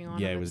knocking on.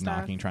 Yeah, he was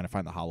knocking, trying to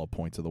find the hollow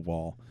points of the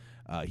wall.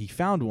 He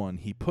found one.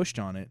 He pushed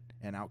on it,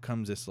 and out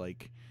comes this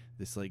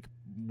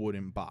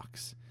wooden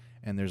box.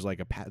 And there's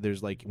like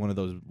there's like one of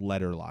those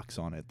letter locks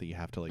on it that you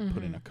have to like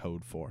put in a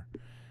code for.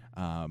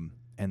 And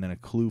then a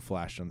clue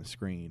flashed on the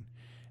screen,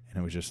 and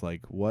it was just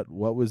like, what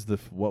was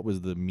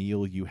the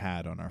meal you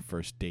had on our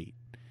first date?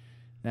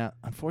 Now,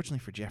 unfortunately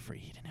for Jeffrey,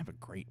 he didn't have a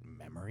great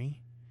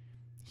memory.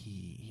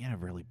 He had a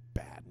really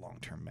bad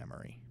long-term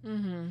memory.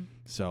 Mm-hmm.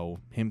 So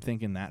him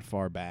thinking that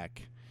far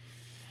back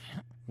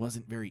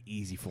wasn't very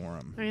easy for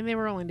him. I mean, they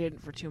were only dating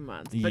for 2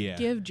 months, but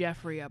give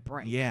Jeffrey a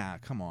break. Yeah,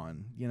 come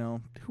on. You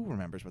know, who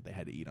remembers what they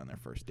had to eat on their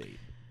first date?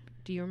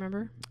 Do you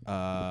remember?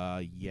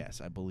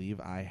 Yes, I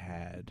believe I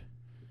had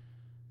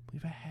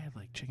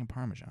like chicken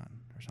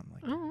parmesan or something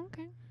like that. Oh,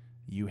 okay.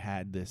 You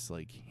had this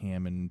like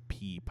ham and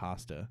pea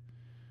pasta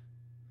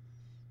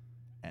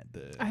at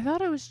the. I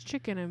thought it was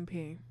chicken and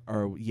pea.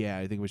 Or yeah,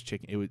 I think it was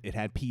chicken. It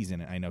had peas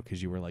in it. I know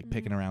because you were like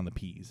picking around the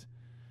peas,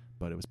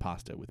 but it was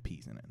pasta with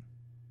peas in it.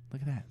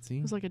 Look at that. See,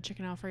 it was like a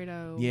chicken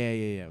Alfredo.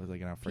 Yeah. It was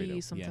like an Alfredo.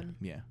 Pea something.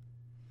 Yeah.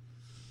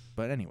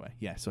 But anyway,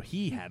 yeah. So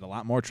he had a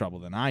lot more trouble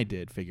than I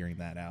did figuring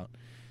that out.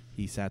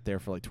 He sat there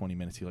for like 20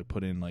 minutes. He like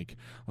put in like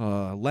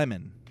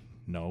lemon.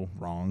 No,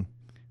 wrong.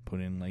 Put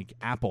in like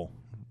apple.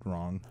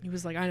 Wrong. He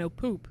was like, I know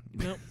poop.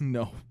 Nope.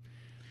 No.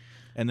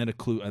 And then a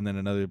clue, and then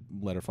another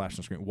letter flashed on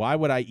the screen. Why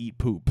would I eat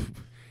poop?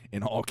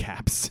 In all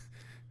caps.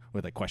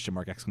 With like question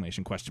mark,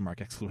 exclamation, question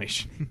mark,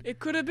 exclamation. It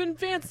could have been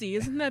fancy.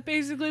 Isn't that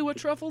basically what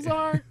truffles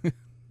are?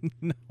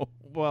 No.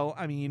 Well,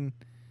 I mean,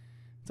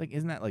 it's like,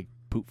 isn't that like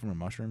poop from a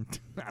mushroom?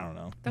 I don't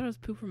know. That was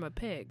poop from a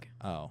pig.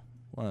 Oh,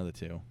 one of the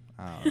two.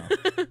 I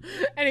don't know.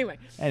 Anyway,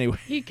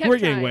 he kept we're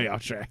getting way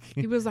off track.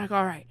 He was like,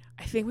 all right,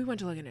 I think we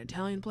went to like an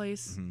Italian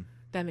place. Mm-hmm.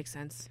 That makes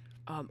sense.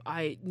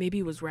 Maybe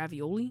it was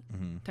ravioli.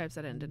 Types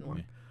that in, didn't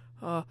work.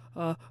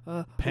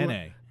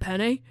 Penne.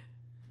 Penne?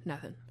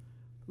 Nothing.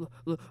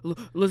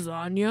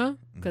 Lasagna?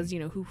 Because,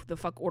 who the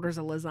fuck orders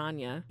a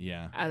lasagna?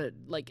 Yeah.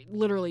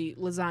 Literally,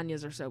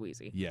 lasagnas are so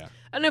easy. Yeah.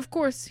 And, of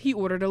course, he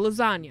ordered a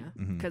lasagna.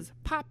 Because,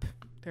 pop,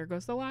 there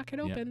goes the lock. It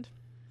opened.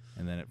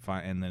 And then it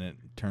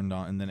turned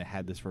on, and then it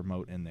had this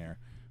remote in there,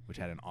 which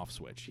had an off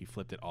switch. He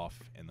flipped it off,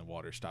 and the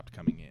water stopped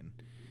coming in.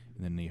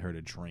 And then he heard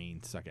a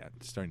drain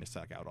starting to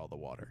suck out all the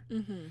water.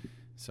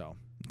 So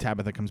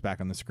Tabitha comes back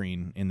on the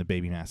screen in the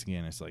baby mask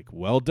again. It's like,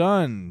 well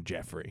done,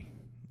 Jeffrey.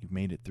 You've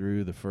made it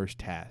through the first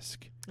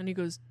task. And he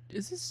goes,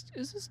 is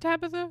this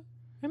Tabitha?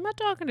 Am I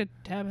talking to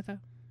Tabitha?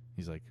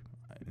 He's like,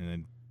 and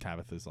then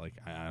Tabitha's like,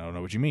 I don't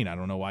know what you mean. I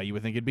don't know why you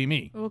would think it'd be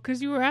me. Well,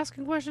 because you were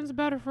asking questions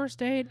about her first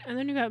date, and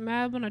then you got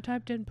mad when I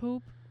typed in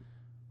poop.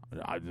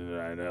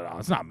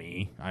 It's not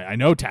me. I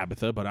know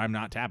Tabitha, but I'm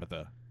not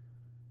Tabitha.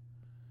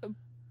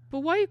 But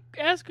why are you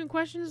asking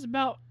questions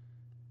about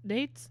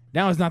dates?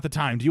 Now is not the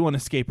time. Do you want to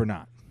escape or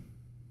not?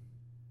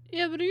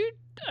 Yeah, but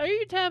are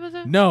you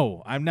Tabitha?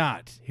 No, I'm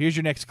not. Here's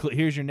your next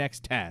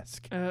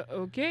task.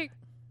 Okay.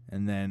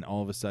 And then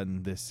all of a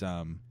sudden, there's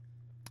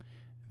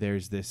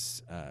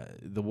this.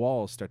 The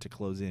walls start to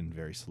close in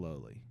very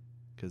slowly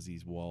because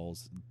these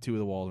walls, 2 of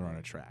the walls are on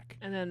a track.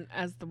 And then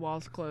as the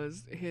walls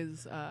close,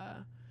 his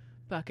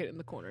bucket in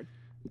the corner.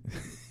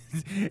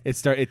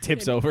 It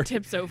tips over.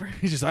 Tips over.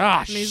 He's just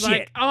like, and he's shit.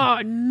 like,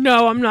 oh,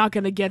 no, I'm not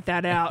going to get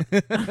that out.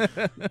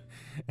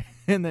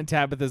 And then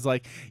Tabitha's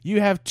like,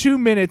 you have 2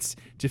 minutes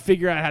to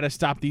figure out how to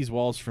stop these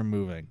walls from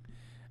moving.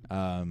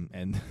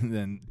 And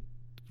then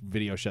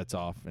video shuts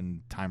off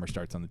and timer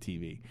starts on the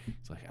TV.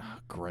 It's like, oh,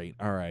 great.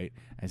 All right.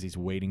 As he's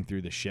wading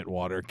through the shit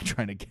water,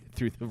 trying to get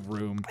through the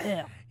room,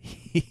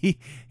 he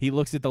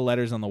looks at the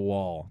letters on the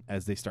wall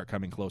as they start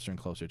coming closer and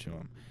closer to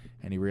him.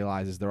 And he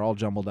realizes they're all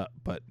jumbled up,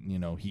 but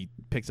he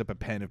picks up a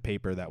pen and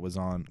paper that was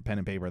on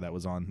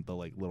the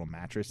little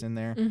mattress in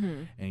there,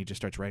 and he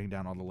just starts writing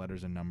down all the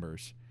letters and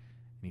numbers,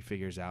 and he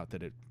figures out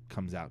that it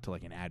comes out to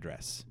an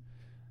address,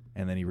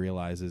 and then he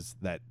realizes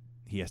that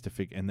he has to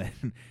figure. And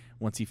then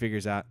once he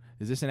figures out,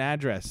 is this an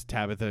address?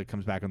 Tabitha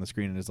comes back on the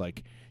screen and is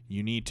like,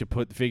 you need to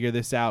figure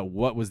this out.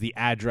 What was the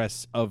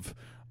address of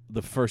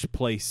the first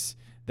place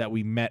that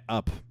we met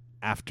up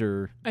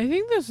after? I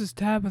think this is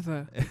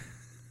Tabitha.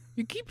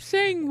 You keep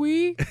saying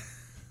we.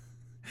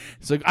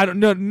 It's like, I don't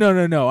know.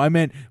 No. I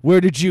meant, where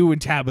did you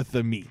and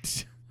Tabitha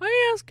meet? Why are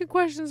you asking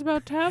questions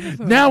about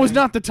Tabitha? Now is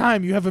not the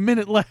time. You have a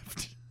minute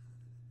left.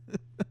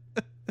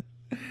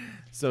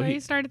 So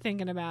he started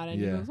thinking about it.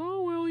 And he goes,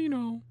 oh,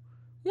 well,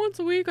 once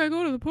a week I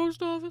go to the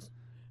post office,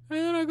 and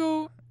then I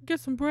go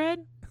get some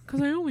bread,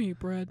 because I only eat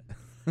bread.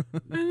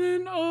 And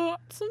then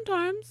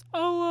sometimes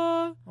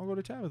I'll go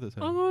to Tabitha's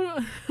house. I'll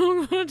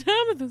go to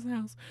Tabitha's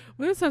house.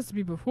 Well, this has to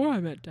be before I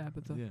met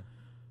Tabitha. Yeah.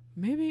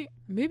 Maybe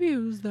it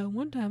was that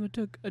one time I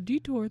took a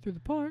detour through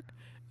the park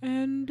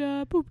and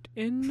pooped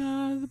in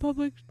the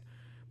public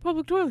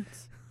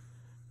toilets.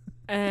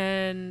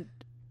 And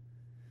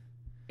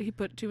he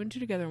put 2 and 2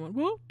 together and went,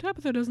 well,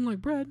 Tabitha doesn't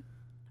like bread,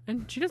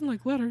 and she doesn't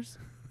like letters.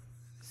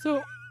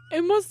 So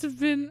it must have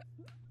been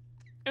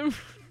that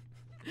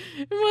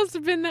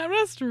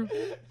restroom.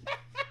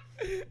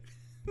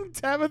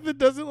 Tabitha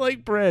doesn't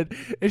like bread,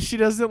 and she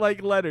doesn't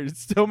like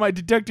letters. So my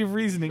deductive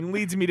reasoning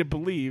leads me to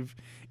believe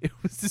it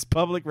was this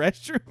public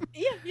restroom.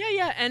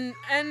 Yeah. And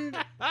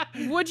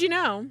would you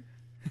know,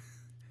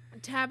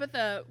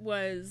 Tabitha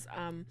was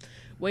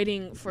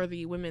waiting for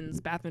the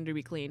women's bathroom to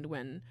be cleaned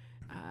when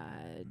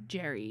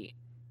Jeffrey.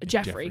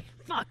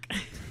 Fuck.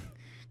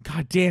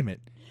 God damn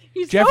it.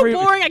 He's Jeffrey, so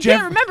boring. I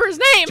can't remember his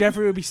name.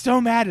 Jeffrey would be so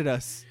mad at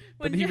us.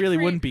 But he really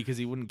wouldn't be, because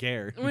he wouldn't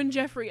care. When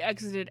Jeffrey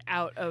exited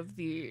out of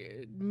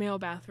the male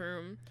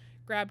bathroom,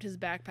 grabbed his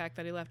backpack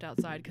that he left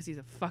outside because he's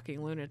a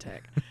fucking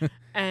lunatic,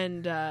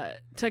 and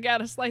took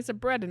out a slice of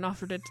bread and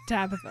offered it to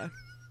Tabitha.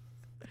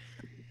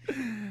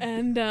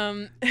 And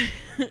and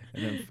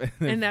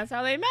that's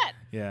how they met.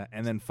 Yeah,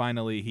 and then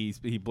finally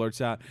he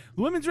blurts out,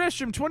 "Women's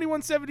restroom,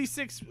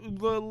 2176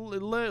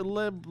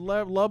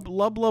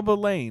 Lub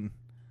Lane."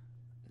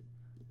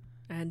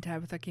 And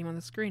Tabitha came on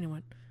the screen and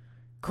went,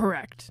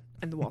 "Correct."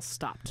 And the wall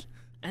stopped.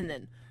 And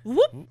then,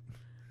 whoop!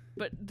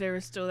 But there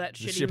was still that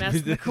shitty mess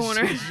in the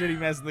corner. Shitty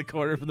mess in the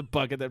corner from the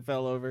bucket that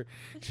fell over.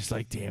 Just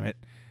like, damn it.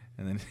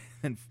 And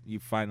then you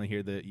finally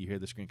hear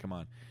the screen come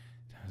on.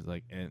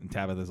 Like, and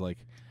Tabitha's like,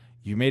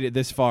 you made it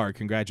this far.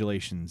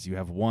 Congratulations. You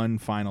have one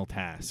final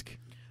task.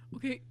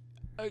 Okay,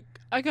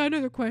 I got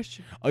another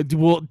question.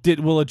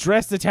 We'll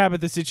address the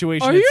Tabitha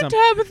situation. Are you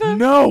Tabitha?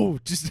 No,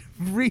 just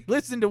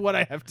listen to what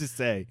I have to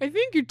say. I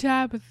think you're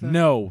Tabitha.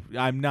 No,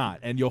 I'm not,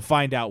 and you'll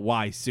find out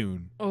why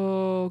soon.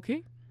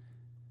 Okay.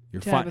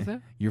 You're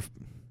Tabitha.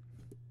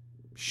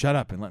 Shut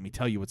up and let me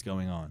tell you what's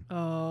going on.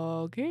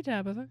 Okay,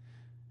 Tabitha.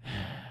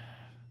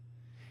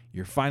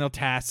 Your final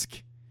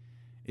task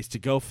is to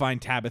go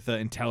find Tabitha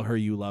and tell her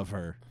you love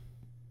her.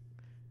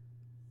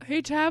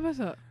 Hey,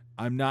 Tabitha.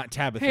 I'm not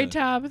Tabitha. Hey,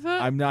 Tabitha.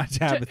 I'm not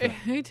Tabitha.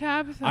 Hey,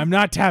 Tabitha. I'm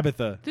not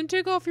Tabitha. Then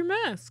take off your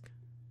mask.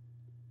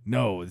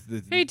 No.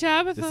 Hey,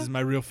 Tabitha. This is my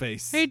real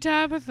face. Hey,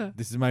 Tabitha.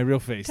 This is my real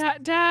face.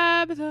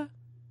 Tabitha.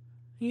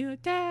 You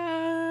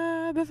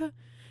Tabitha.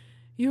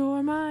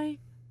 You're my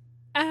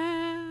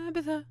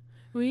Abitha.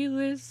 We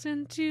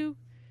listen to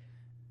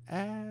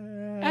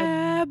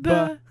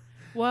ABBA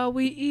while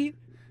we eat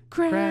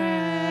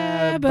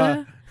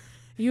crabba.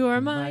 You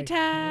are my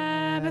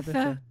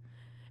Tabitha.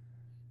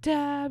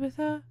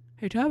 Tabitha.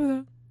 Hey,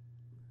 Tabitha.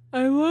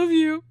 I love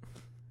you.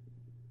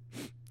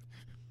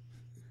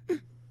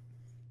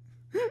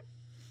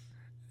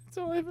 That's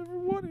all I've ever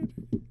wanted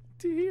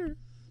to hear.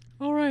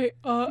 All right.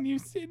 And you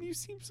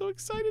seem so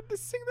excited to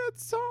sing that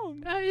song.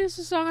 That is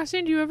the song I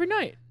sing to you every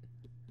night.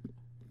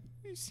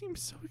 You seem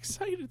so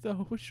excited,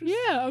 though.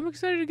 Yeah, I'm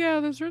excited to get out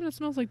of this room that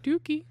smells like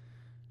dookie.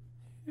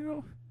 You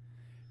know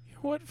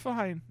what?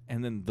 Fine.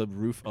 And then the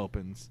roof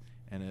opens,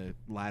 and a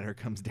ladder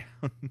comes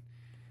down,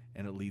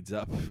 and it leads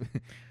up.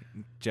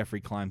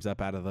 Jeffrey climbs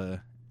up out of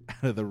the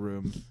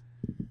room.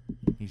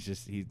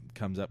 He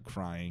comes up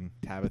crying.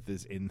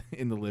 Tabitha's in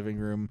the living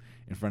room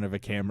in front of a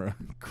camera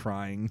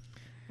crying.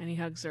 And he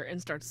hugs her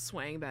and starts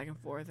swaying back and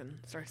forth and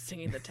starts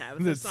singing the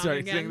Tabitha song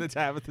again. Singing the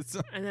Tabitha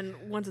song. And then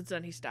once it's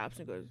done, he stops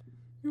and goes,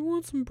 "You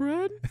want some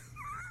bread?"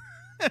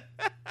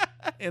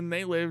 And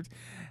they lived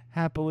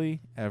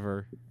happily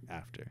ever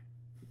after.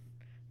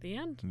 The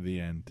end. The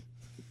end.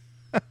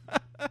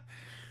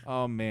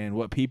 Oh, man,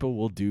 what people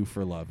will do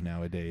for love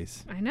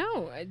nowadays. I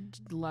know.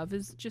 Love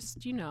is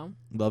just,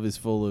 Love is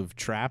full of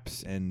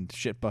traps and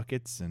shit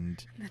buckets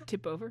and...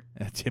 tip over.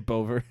 Tip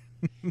over.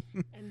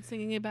 And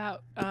singing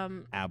about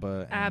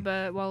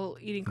ABBA while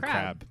eating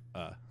crab.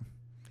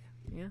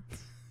 Yeah.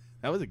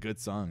 That was a good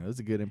song. That was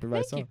a good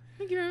improvised song.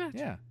 Thank you very much.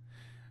 Yeah.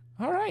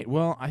 All right.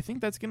 Well, I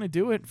think that's going to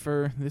do it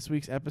for this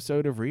week's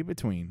episode of Read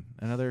Between.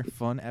 Another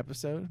fun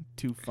episode.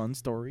 2 fun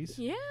stories.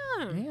 Yeah.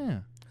 Yeah.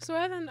 So,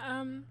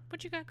 Evan,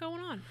 what you got going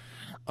on?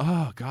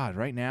 Oh, God.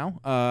 Right now?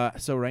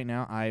 Right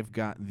now, I've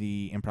got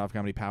the Improv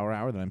Comedy Power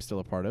Hour that I'm still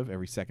a part of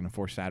every second and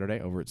fourth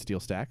Saturday over at Steel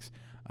Stacks.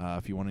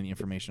 If you want any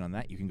information on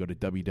that, you can go to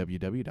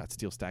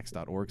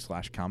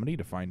www.steelstacks.org/comedy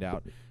to find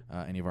out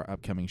any of our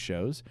upcoming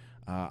shows.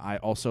 I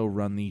also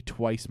run the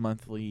twice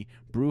monthly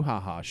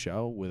Brouhaha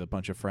show with a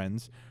bunch of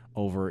friends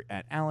over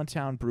at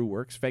Allentown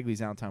Brewworks,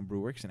 Fegley's Allentown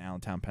Brewworks in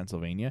Allentown,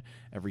 Pennsylvania,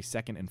 every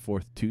second and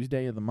fourth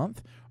Tuesday of the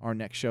month. Our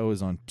next show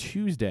is on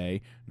Tuesday,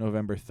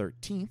 November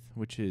 13th,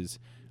 which is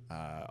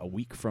a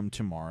week from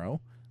tomorrow.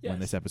 Yes. When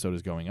this episode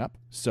is going up.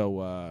 So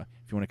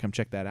if you want to come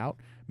check that out,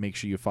 make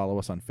sure you follow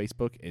us on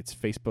Facebook. It's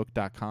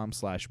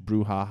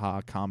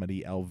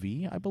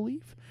facebook.com/BrouhahaComedyLV, I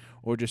believe.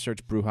 Or just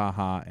search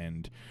Brouhaha,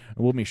 and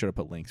we'll make sure to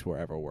put links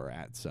wherever we're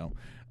at. So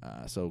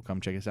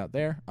come check us out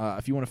there.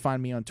 If you want to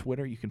find me on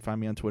Twitter, you can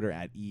find me on Twitter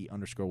at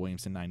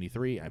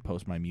E_Williamson93. I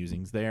post my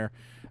musings there.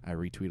 I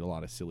retweet a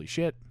lot of silly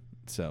shit.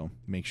 So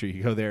make sure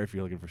you go there if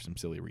you're looking for some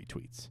silly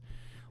retweets.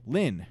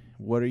 Lynn,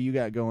 what do you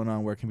got going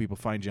on? Where can people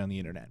find you on the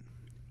internet?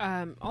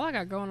 All I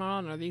got going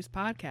on are these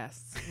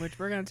podcasts, which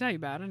we're going to tell you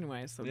about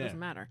anyway, so it doesn't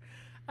matter.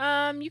 You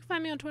can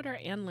find me on Twitter,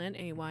 Annlynn,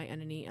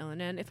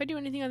 AYNNELNN. If I do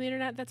anything on the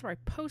internet, that's where I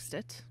post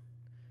it.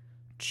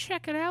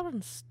 Check it out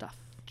and stuff.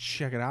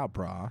 Check it out,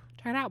 brah.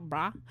 Check it out,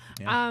 brah.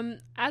 Yeah.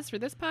 As for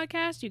this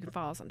podcast, you can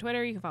follow us on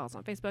Twitter, you can follow us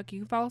on Facebook, you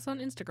can follow us on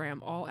Instagram,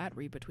 all at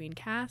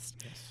ReadBetweenCast.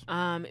 Yes.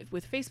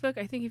 With Facebook,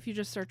 I think if you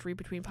just search Read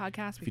Between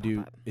Podcast, if you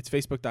do, it's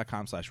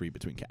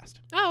facebook.com/ReadBetweenCast.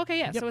 Oh, okay,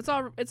 yeah. Yep. So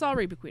it's all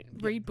Read Between.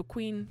 Read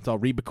Between. It's all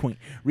Read Between.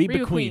 Read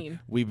Between.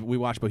 We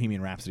watched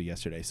Bohemian Rhapsody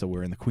yesterday, so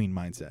we're in the Queen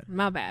mindset.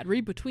 My bad.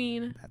 Read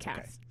Between Cast.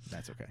 Okay.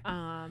 That's okay.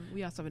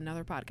 We also have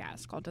another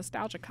podcast called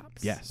Nostalgia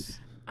Cops. Yes.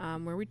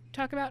 Where we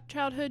talk about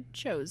childhood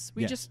shows.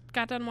 We just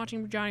got done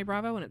watching Johnny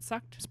Bravo and it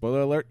sucked.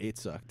 Spoiler alert, it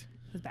sucked.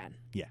 It was bad.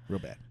 Yeah, real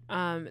bad.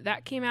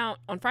 That came out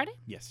on Friday.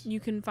 Yes. You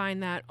can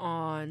find that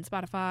on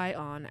Spotify,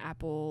 on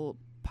Apple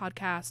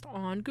Podcast,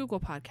 on Google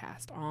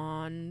Podcast,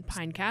 on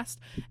Pinecast,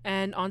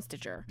 and on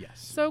Stitcher.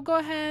 Yes. So go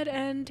ahead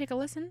and take a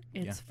listen.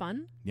 It's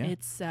fun. Yeah.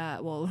 It's,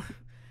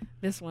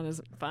 this one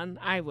isn't fun.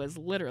 I was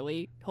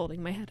literally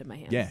holding my head in my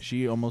hands. Yeah,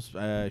 she almost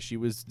she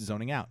was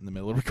zoning out in the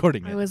middle of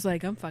recording it. I was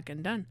like, I'm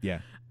fucking done.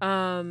 Yeah.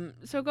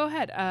 So go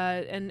ahead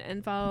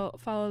and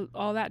follow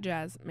all that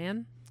jazz,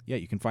 man. Yeah,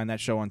 you can find that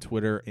show on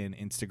Twitter and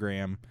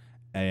Instagram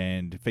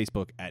and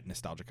Facebook at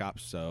Nostalgia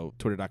Cops. So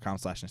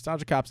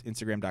twitter.com/Nostalgia Cops,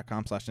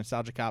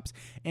 Instagram.com/Nostalgia Cops,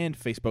 and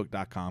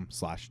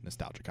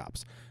Facebook.com/Nostalgia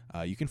Cops.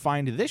 You can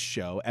find this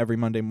show every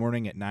Monday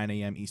morning at 9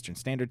 a.m. Eastern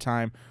Standard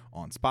Time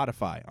on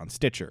Spotify, on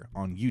Stitcher,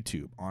 on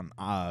YouTube, on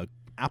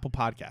Apple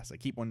Podcasts. I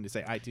keep wanting to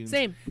say iTunes.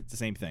 Same. It's the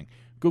same thing.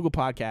 Google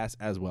Podcasts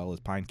as well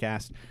as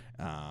Pinecast.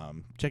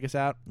 Check us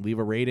out. Leave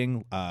a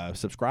rating.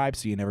 Subscribe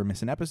so you never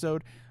miss an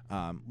episode.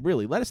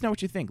 Really, let us know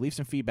what you think. Leave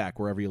some feedback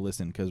wherever you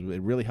listen because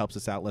it really helps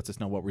us out. Lets us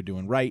know what we're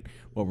doing right,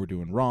 what we're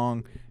doing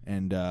wrong.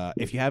 And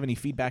if you have any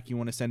feedback you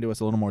want to send to us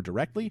a little more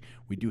directly,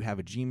 we do have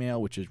a Gmail,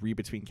 which is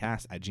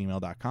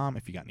readbetweencast@gmail.com.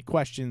 If you got any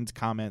questions,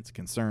 comments,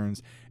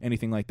 concerns,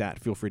 anything like that,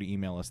 feel free to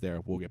email us there.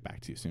 We'll get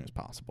back to you as soon as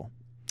possible.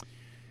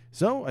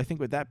 So I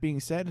think with that being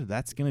said,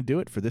 that's going to do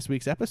it for this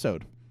week's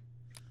episode.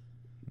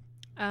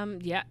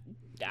 Yeah.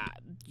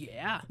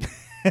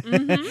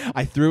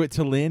 I threw it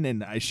to Lynn,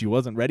 and she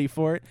wasn't ready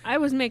for it. I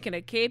was making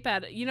a cape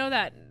out of,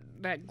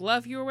 that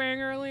glove you were wearing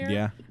earlier?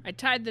 Yeah. I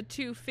tied the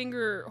 2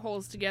 finger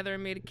holes together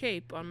and made a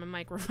cape on my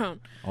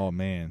microphone. Oh,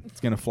 man. It's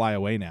going to fly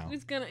away now.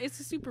 It's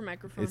a super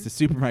microphone. It's a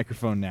super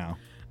microphone now.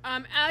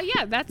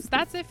 Yeah,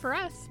 that's it for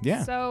us.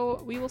 Yeah.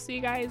 So we will see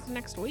you guys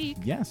next week.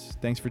 Yes.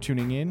 Thanks for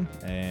tuning in,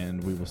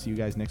 and we will see you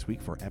guys next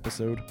week for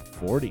episode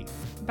 40.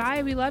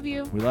 Bye. We love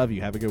you. We love you.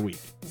 Have a good week.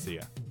 See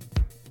ya.